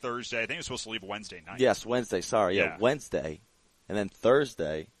delay Thursday. I think he was supposed to leave Wednesday night. Yes, Wednesday. Sorry. Yeah, Wednesday. And then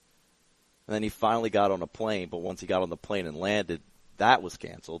Thursday. And then he finally got on a plane, but once he got on the plane and landed, that was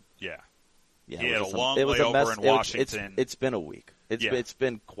canceled. Yeah. Yeah, he had a long layover in Washington. It's been a week. It's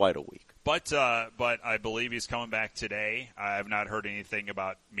been quite a week. But I believe he's coming back today. I have not heard anything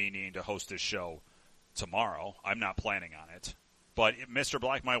about me needing to host his show tomorrow. I'm not planning on it. But Mr.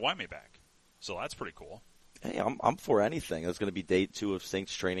 Black might want me back. So that's pretty cool. Hey, I'm for anything. It's going to be day 2 of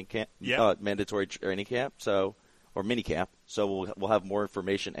Saints training camp, mandatory training camp, or mini camp. So we'll have more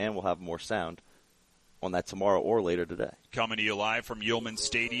information and we'll have more sound on that tomorrow or later today. Coming to you live from Yulman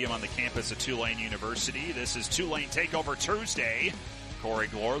Stadium on the campus of Tulane University. This is Tulane Takeover Tuesday. Corey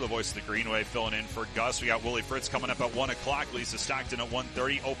Glore, the voice of the Greenway, filling in for Gus. We got Willie Fritz coming up at 1 o'clock. Lisa Stockton at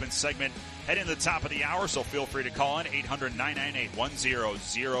 1:30. Open segment heading to the top of the hour, so feel free to call in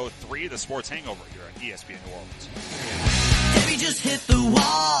 800-998-1003. The Sports Hangover here on ESPN New Orleans. Debbie just hit the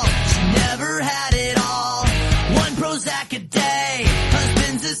wall. She never had it all. One Prozac a day.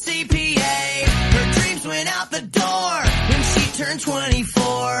 husband's a CPA. Her dreams went out the door when she turned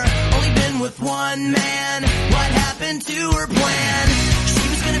 24. Only been with one man. What happened to her plan? She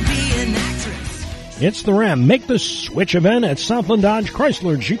was gonna be an actress. It's the Ram Make the Switch event at Southland Dodge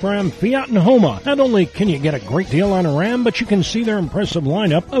Chrysler Jeep Ram Fiat and Homa. Not only can you get a great deal on a Ram, but you can see their impressive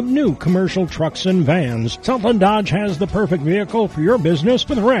lineup of new commercial trucks and vans. Southland Dodge has the perfect vehicle for your business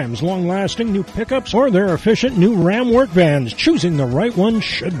with Ram's long-lasting new pickups or their efficient new Ram work vans. Choosing the right one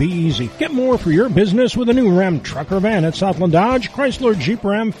should be easy. Get more for your business with a new Ram truck or van at Southland Dodge Chrysler Jeep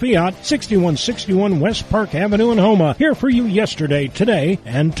Ram Fiat, 6161 West Park Avenue in Homa. Here for you yesterday, today,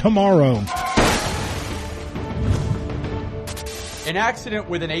 and tomorrow. An accident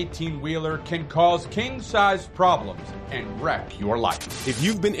with an 18-wheeler can cause king-size problems and wreck your life. If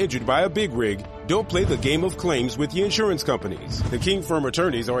you've been injured by a big rig, don't play the game of claims with the insurance companies. The King Firm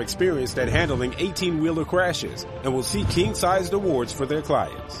attorneys are experienced at handling 18-wheeler crashes and will seek king-sized awards for their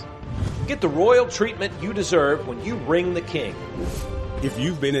clients. Get the royal treatment you deserve when you ring the King. If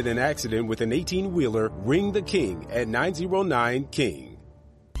you've been in an accident with an 18-wheeler, ring the King at 909-KING.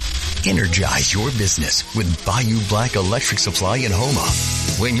 Energize your business with Bayou Black Electric Supply in Homa.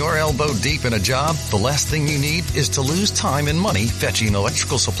 When you're elbow deep in a job, the last thing you need is to lose time and money fetching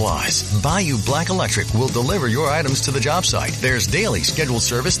electrical supplies. Bayou Black Electric will deliver your items to the job site. There's daily scheduled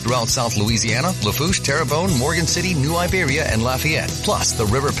service throughout South Louisiana, Lafourche, Terrebonne, Morgan City, New Iberia, and Lafayette, plus the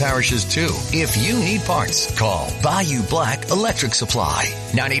river parishes too. If you need parts, call Bayou Black Electric Supply.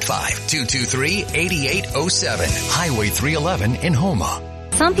 985-223-8807. Highway 311 in Homa.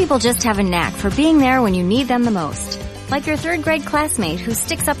 Some people just have a knack for being there when you need them the most. Like your third grade classmate who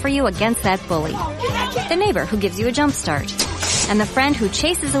sticks up for you against that bully. The neighbor who gives you a jump start. And the friend who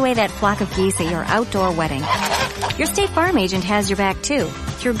chases away that flock of geese at your outdoor wedding. Your State Farm agent has your back too,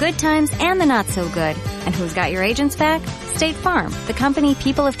 through good times and the not so good. And who's got your agent's back? State Farm, the company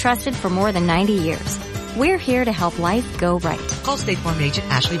people have trusted for more than 90 years. We're here to help life go right. Call State Farm agent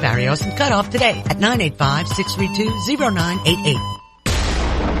Ashley Barrios and cut off today at 985-632-0988.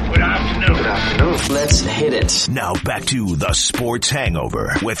 Good afternoon. Let's hit it. Now back to the Sports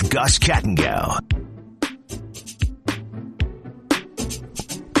Hangover with Gus Kattengell.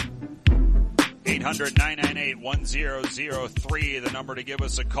 800-998-1003, the number to give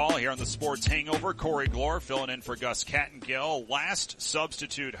us a call here on the Sports Hangover. Corey Glore filling in for Gus Kattengell. Last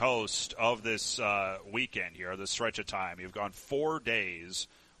substitute host of this weekend here, this stretch of time. You've gone 4 days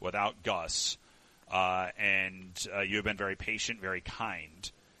without Gus, and you've been very patient, very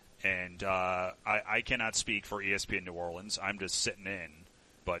kind. And I cannot speak for ESPN New Orleans. I'm just sitting in.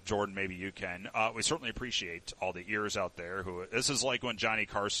 But, Jordan, maybe you can. We certainly appreciate all the ears out there. This is like when Johnny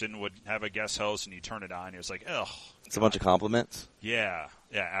Carson would have a guest host and you turn it on. And it was like, ugh. It's a bunch of compliments. Yeah,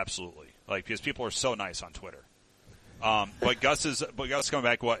 absolutely. Like, because people are so nice on Twitter. But Gus coming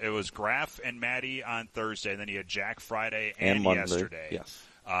back. It was Graf and Maddie on Thursday, and then you had Jack Friday and Monday. Yesterday. Yes.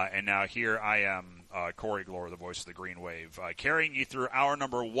 And now here I am, Corey Glore, the voice of the Green Wave, carrying you through hour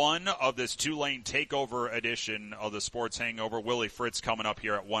number 1 of this two-lane takeover edition of the Sports Hangover. Willie Fritz coming up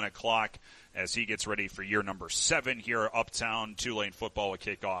here at 1 o'clock as he gets ready for year number 7 here at Uptown. Two-lane football will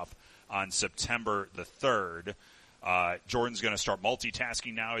kick off on September the 3rd. Jordan's going to start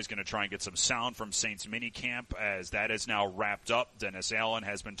multitasking now. He's going to try and get some sound from Saints minicamp as that is now wrapped up. Dennis Allen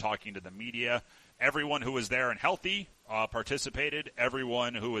has been talking to the media. Everyone who was there and healthy participated.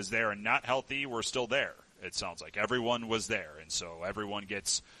 Everyone who was there and not healthy were still there, it sounds like. Everyone was there, and so everyone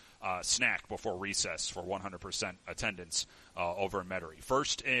gets snack before recess for 100% attendance over in Metairie.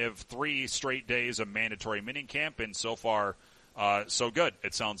 First of 3 straight days of mandatory minicamp, and so far, so good.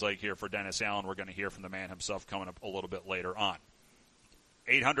 It sounds like here for Dennis Allen. We're going to hear from the man himself coming up a little bit later on.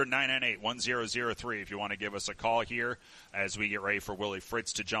 800-998-1003 if you want to give us a call here as we get ready for Willie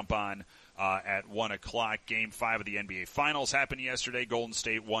Fritz to jump on at 1 o'clock. Game 5 of the NBA Finals happened yesterday. Golden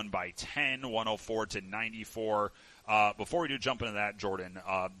State won by 10, 104-94. Before we do jump into that, Jordan,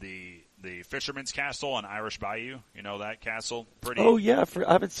 the Fisherman's Castle on Irish Bayou, you know that castle? Oh, yeah.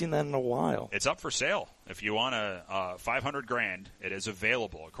 I haven't seen that in a while. It's up for sale. If you want $500,000, it is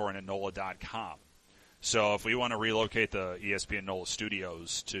available according to NOLA.com. So if we want to relocate the ESPN NOLA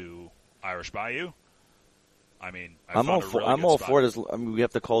studios to Irish Bayou, I mean, I'm all for it. We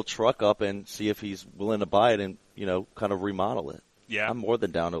have to call Truck up and see if he's willing to buy it and, kind of remodel it. Yeah. I'm more than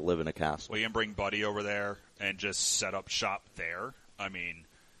down to live in a castle. We can bring Buddy over there and just set up shop there. I mean,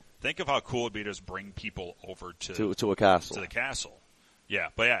 think of how cool it would be to just bring people over to a castle. To the castle. Yeah,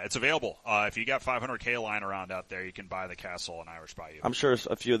 but yeah, it's available. If you got $500K lying around out there, you can buy the castle in Irish Bayou. I'm sure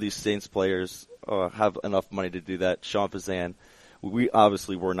a few of these Saints players have enough money to do that. Sean Fazan, we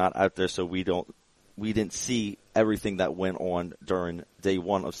obviously were not out there, so we didn't see everything that went on during day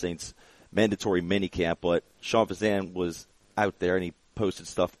one of Saints mandatory minicamp, but Sean Fazan was out there and he posted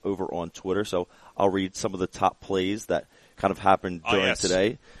stuff over on Twitter. So I'll read some of the top plays that kind of happened during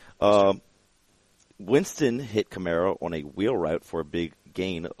today. Winston hit Kamara on a wheel route for a big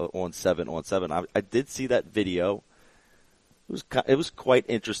gain on 7-on-7. I did see that video. It was quite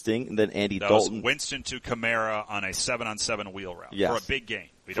interesting. And then Andy Dalton. Was Winston to Kamara on a 7-on-7 wheel route for a big gain.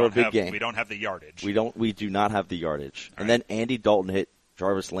 We don't have the yardage. We do not have the yardage. And then Andy Dalton hit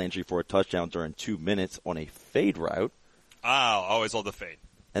Jarvis Landry for a touchdown during 2 minutes on a fade route. Oh, always love the fade.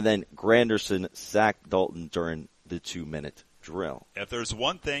 And then Granderson sacked Dalton during the 2-minute drill. If there's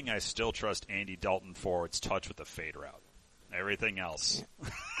one thing I still trust Andy Dalton for, it's touch with the fade route. Everything else.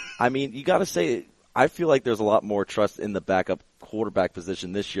 I mean, you got to say, I feel like there's a lot more trust in the backup quarterback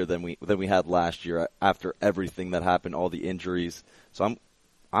position this year than we had last year after everything that happened, all the injuries. So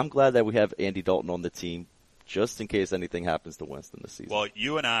I'm glad that we have Andy Dalton on the team just in case anything happens to Winston this season. Well,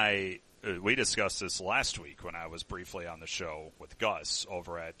 you and I, we discussed this last week when I was briefly on the show with Gus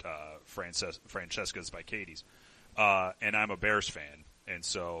over at Francesca's by Katie's. And I'm a Bears fan. And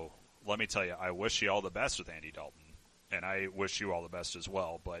so let me tell you, I wish you all the best with Andy Dalton. And I wish you all the best as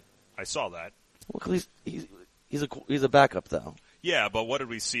well. But I saw that. Well, he's a backup, though. Yeah, but what did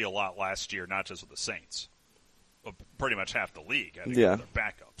we see a lot last year, not just with the Saints? Pretty much half the league had their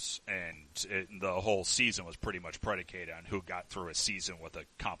backups. And the whole season was pretty much predicated on who got through a season with a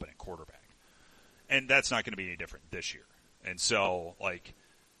competent quarterback. And that's not going to be any different this year. And so,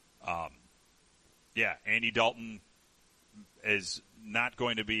 Andy Dalton is not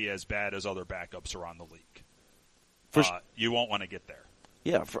going to be as bad as other backups around the league. You won't want to get there.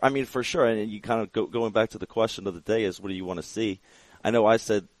 Yeah, for sure. And you kind of going back to the question of the day is, what do you want to see? I know I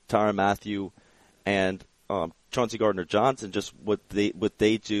said Tyrann Mathieu and Chauncey Gardner-Johnson, just what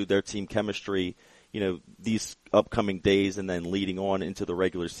they do, their team chemistry, these upcoming days and then leading on into the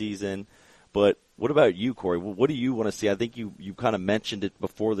regular season. But what about you, Corey? What do you want to see? I think you kind of mentioned it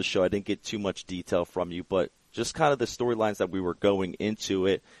before the show. I didn't get too much detail from you, but just kind of the storylines that we were going into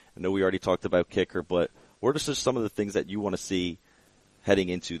it. I know we already talked about kicker, but what are just some of the things that you want to see heading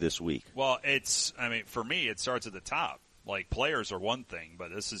into this week? Well, for me, it starts at the top. Like, players are one thing,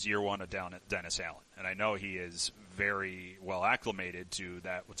 but this is year one of Dennis Allen. And I know he is very well acclimated to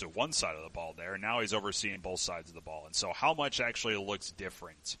one side of the ball there. And now he's overseeing both sides of the ball. And so how much actually looks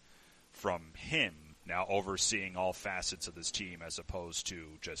different from him now overseeing all facets of this team as opposed to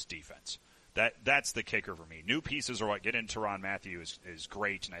just defense? That's the kicker for me. New pieces are what get in. Tyrann Mathieu is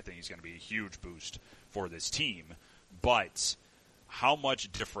great, and I think he's going to be a huge boost for this team. But how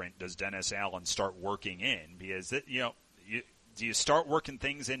much different does Dennis Allen start working in? Because do you start working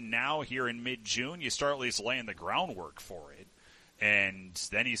things in now here in mid-June? You start at least laying the groundwork for it, and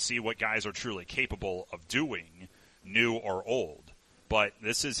then you see what guys are truly capable of doing, new or old. But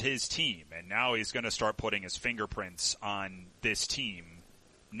this is his team, and now he's going to start putting his fingerprints on this team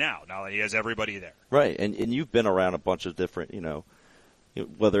now that he has everybody there. Right, and you've been around a bunch of different,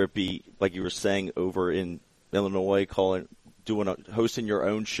 whether it be, like you were saying, over in Illinois, hosting your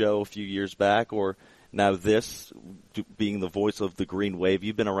own show a few years back, or now this, being the voice of the Green Wave.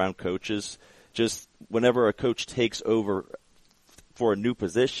 You've been around coaches. Just whenever a coach takes over for a new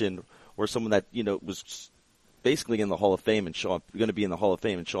position, or someone that, was basically in the Hall of Fame and going to be in the Hall of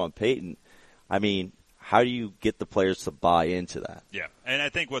Fame and Sean Payton, how do you get the players to buy into that? Yeah, and I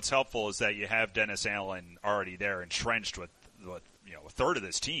think what's helpful is that you have Dennis Allen already there entrenched with a third of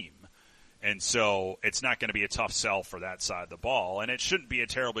this team. And so it's not going to be a tough sell for that side of the ball, and it shouldn't be a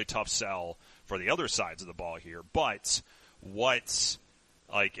terribly tough sell for the other sides of the ball here. But it's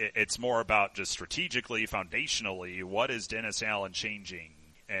more about just strategically, foundationally, what is Dennis Allen changing,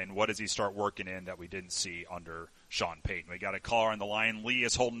 and what does he start working in that we didn't see under Sean Payton? We got a caller on the line. Lee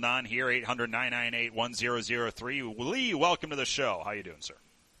is holding on here, 800-998-1003. Lee, welcome to the show. How you doing, sir?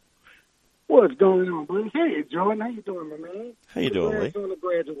 What's going on, buddy? Hey, Jordan. How you doing, my man? How you doing, Lee? On the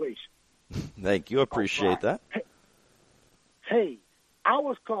graduation. Thank you. I appreciate that. Hey, I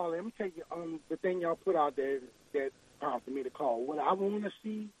was calling. Let me tell you the thing y'all put out there that prompted me to call. What I want to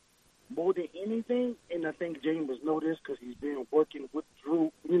see more than anything, and I think James knows this because he's been working with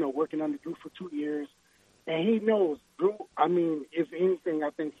Drew, working under Drew for 2 years, and he knows Drew. If anything,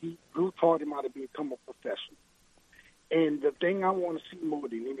 I think Drew taught him how to become a professional. And the thing I want to see more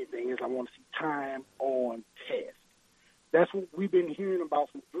than anything is I want to see time on task. That's what we've been hearing about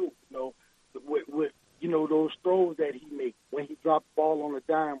from Drew, with those throws that he makes when he dropped the ball on a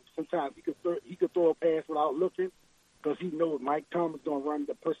dime. Sometimes he could throw a pass without looking because he knows Mike Thomas is going to run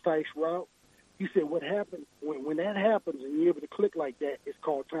the precise route. He said what happens when that happens and you're able to click like that, it's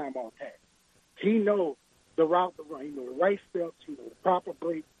called time on task. He knows the route to run, the right steps, the proper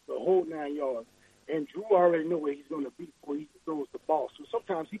break, the whole 9 yards. And Drew already know where he's going to be before he throws the ball. So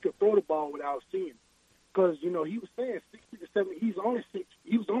sometimes he could throw the ball without seeing it. Because, he was saying 60 to 70, he was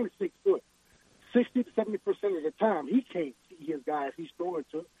only 6 foot. 60 to 70% of the time, he can't see his guys he's throwing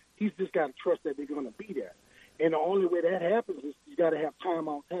to. He's just got to trust that they're going to be there. And the only way that happens is you got to have time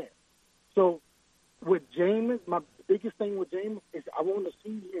on task. So with Jameis, my biggest thing with Jameis is I want to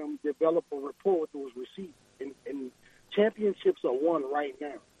see him develop a rapport with those receivers. And championships are won right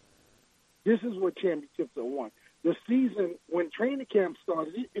now. This is where championships are won. The season, when training camp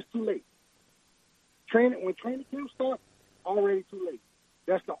started, it's too late. When training camp starts, already too late.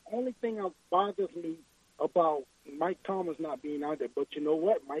 That's the only thing that bothers me about Mike Thomas not being out there. But you know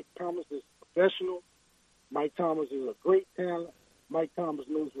what? Mike Thomas is professional. Mike Thomas is a great talent. Mike Thomas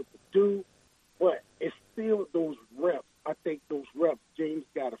knows what to do. But it's still those reps. I think those reps, James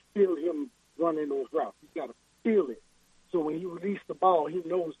got to feel him running those routes. He's got to feel it. So when he releases the ball, he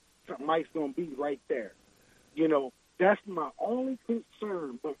knows Mike's going to be right there. That's my only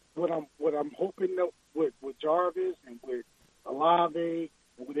concern. But what I'm hoping that with Jarvis and with Olave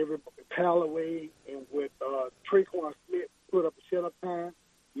and with Callaway and with Traquan Smith put up a shut-up time,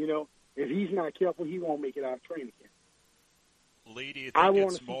 if he's not careful, he won't make it out of training camp. Lee, do you I think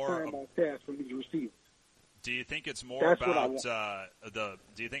want it's to see more time on task from these receivers. Do you think it's more That's about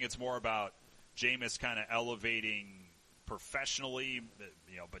do you think it's more about Jameis kind of elevating professionally,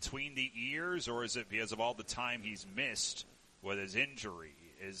 between the ears, or is it because of all the time he's missed with his injury?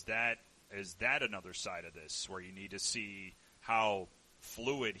 Is that another side of this where you need to see how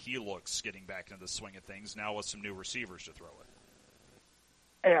fluid he looks getting back into the swing of things now with some new receivers to throw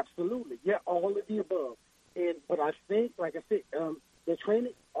it? Absolutely. Yeah, all of the above. But I think, like I said, the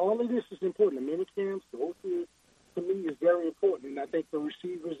training, all of this is important. The mini camps, the OTA, to me, is very important. And I think the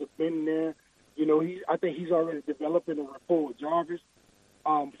receivers have been there. I think he's already developing a rapport with Jarvis.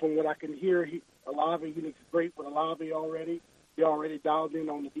 From what I can hear, Olave, he looks great with Olave already. He already dialed in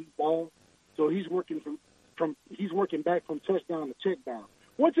on the deep ball. So he's working he's working back from touchdown to check down,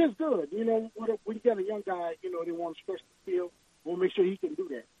 which is good. When you got a young guy, they want to stretch the field, we'll make sure he can do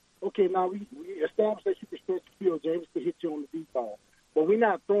that. Okay, now we established that you can stretch the field, James can hit you on the deep ball. But we're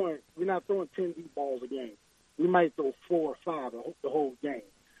not throwing 10 deep balls a game. We might throw 4 or 5 the whole game.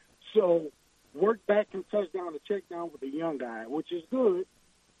 So work back from touchdown to check down with a young guy, which is good.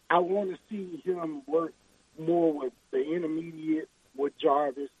 I want to see him work more with the intermediate with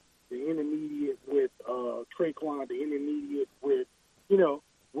Jarvis, the intermediate with Traquan, the intermediate with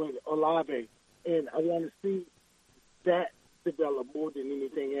Olave. And I want to see that develop more than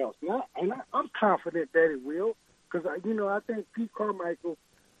anything else. I'm confident that it will, because I think Pete Carmichael,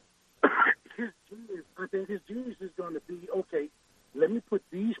 his genius is going to be, okay, let me put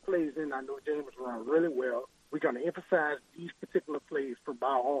these plays in. I know James run really well. We're going to emphasize these particular plays for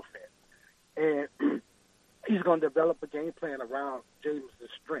our offense. And he's going to develop a game plan around James'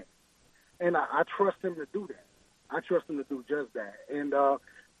 strength. And I trust him to do that. I trust him to do just that. And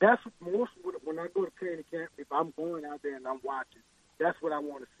that's most when I go to training camp, if I'm going out there and I'm watching, that's what I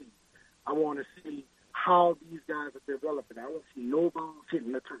want to see. I want to see how these guys are developing. I want to see no balls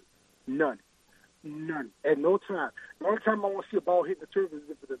hitting the turf. None. At no time. The only time I want to see a ball hitting the turf is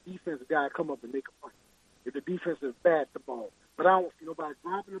if the defensive guy come up and make a play. If the defense is bad the ball. But I don't see nobody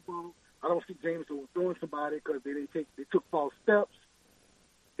dropping the ball. I don't see James throwing somebody because they took false steps.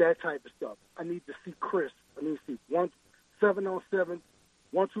 That type of stuff. I need to see crisp. I need to see 7-on-7,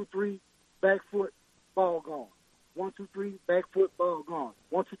 1, 2, 3, back foot, ball gone. 1, 2, 3, back foot, ball gone.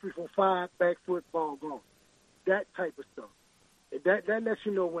 1, 2, 3, 4, 5, back foot, ball gone. That type of stuff. That lets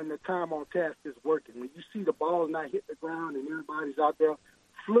you know when the time on task is working. When you see the ball not hit the ground and everybody's out there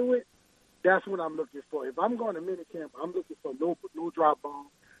fluid, that's what I'm looking for. If I'm going to minicamp, I'm looking for no drop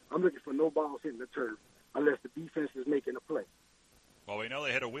ball. I'm looking for no balls hitting the turf unless the defense is making a play. Well, we know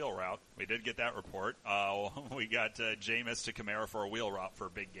they hit a wheel route. We did get that report. We got Jameis to Kamara for a wheel route for a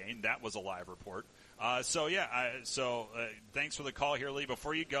big gain. That was a live report. Thanks for the call here, Lee.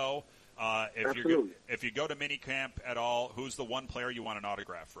 Before you go, if you go to minicamp at all, who's the one player you want an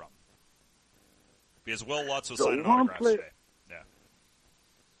autograph from? Because Will Lutz was signing autographs today. Yeah.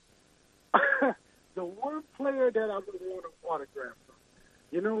 The one player that I would want an autograph from,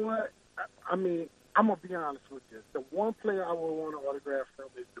 you know what? I mean, I'm going to be honest with you. The one player I would want an autograph from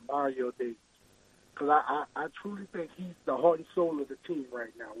is DeMario Davis. Because I truly think he's the heart and soul of the team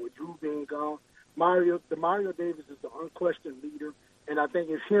right now. With Drew being gone, DeMario Davis is the unquestioned leader, and I think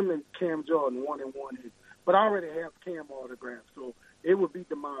it's him and Cam Jordan 1-1. But I already have Cam autograph, so it would be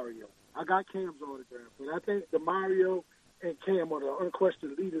DeMario. I got Cam's autograph, but I think DeMario and Cam are the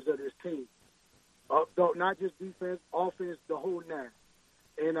unquestioned leaders of this team. not just defense, offense, the whole nine.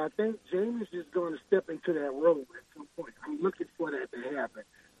 And I think James is going to step into that role at some point. I'm looking for that to happen.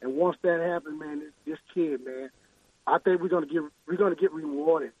 And once that happens, man, this kid, man, I think we're going to get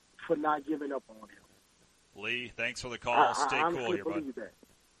rewarded for not giving up on him. Lee, thanks for the call. Stay cool here, bud. That.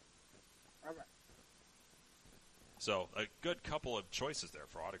 All right. So a good couple of choices there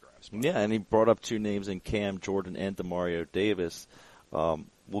for autographs. Yeah, and he brought up two names in Cam Jordan and Demario Davis.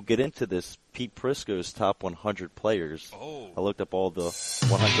 We'll get into this. Pete Prisco's top 100 players. Oh. I looked up all the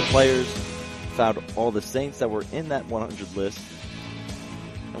 100 players, found all the Saints that were in that 100 list,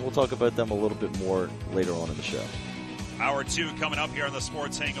 and we'll talk about them a little bit more later on in the show. Hour 2 coming up here on the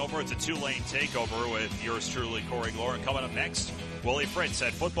Sports Hangover. It's a Tulane takeover with yours truly, Corey Glore. And coming up next, Willie Fritz,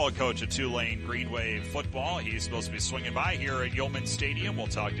 head football coach at Tulane Green Wave Football. He's supposed to be swinging by here at Yeoman Stadium. We'll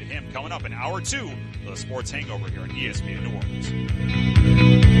talk to him coming up in Hour 2 of the Sports Hangover here on ESPN New Orleans.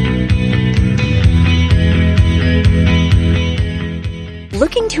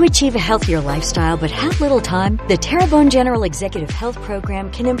 Looking to achieve a healthier lifestyle but have little time? The Terrebonne General Executive Health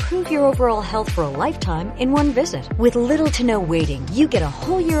Program can improve your overall health for a lifetime in one visit. With little to no waiting, you get a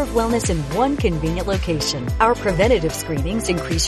whole year of wellness in one convenient location. Our preventative screenings increase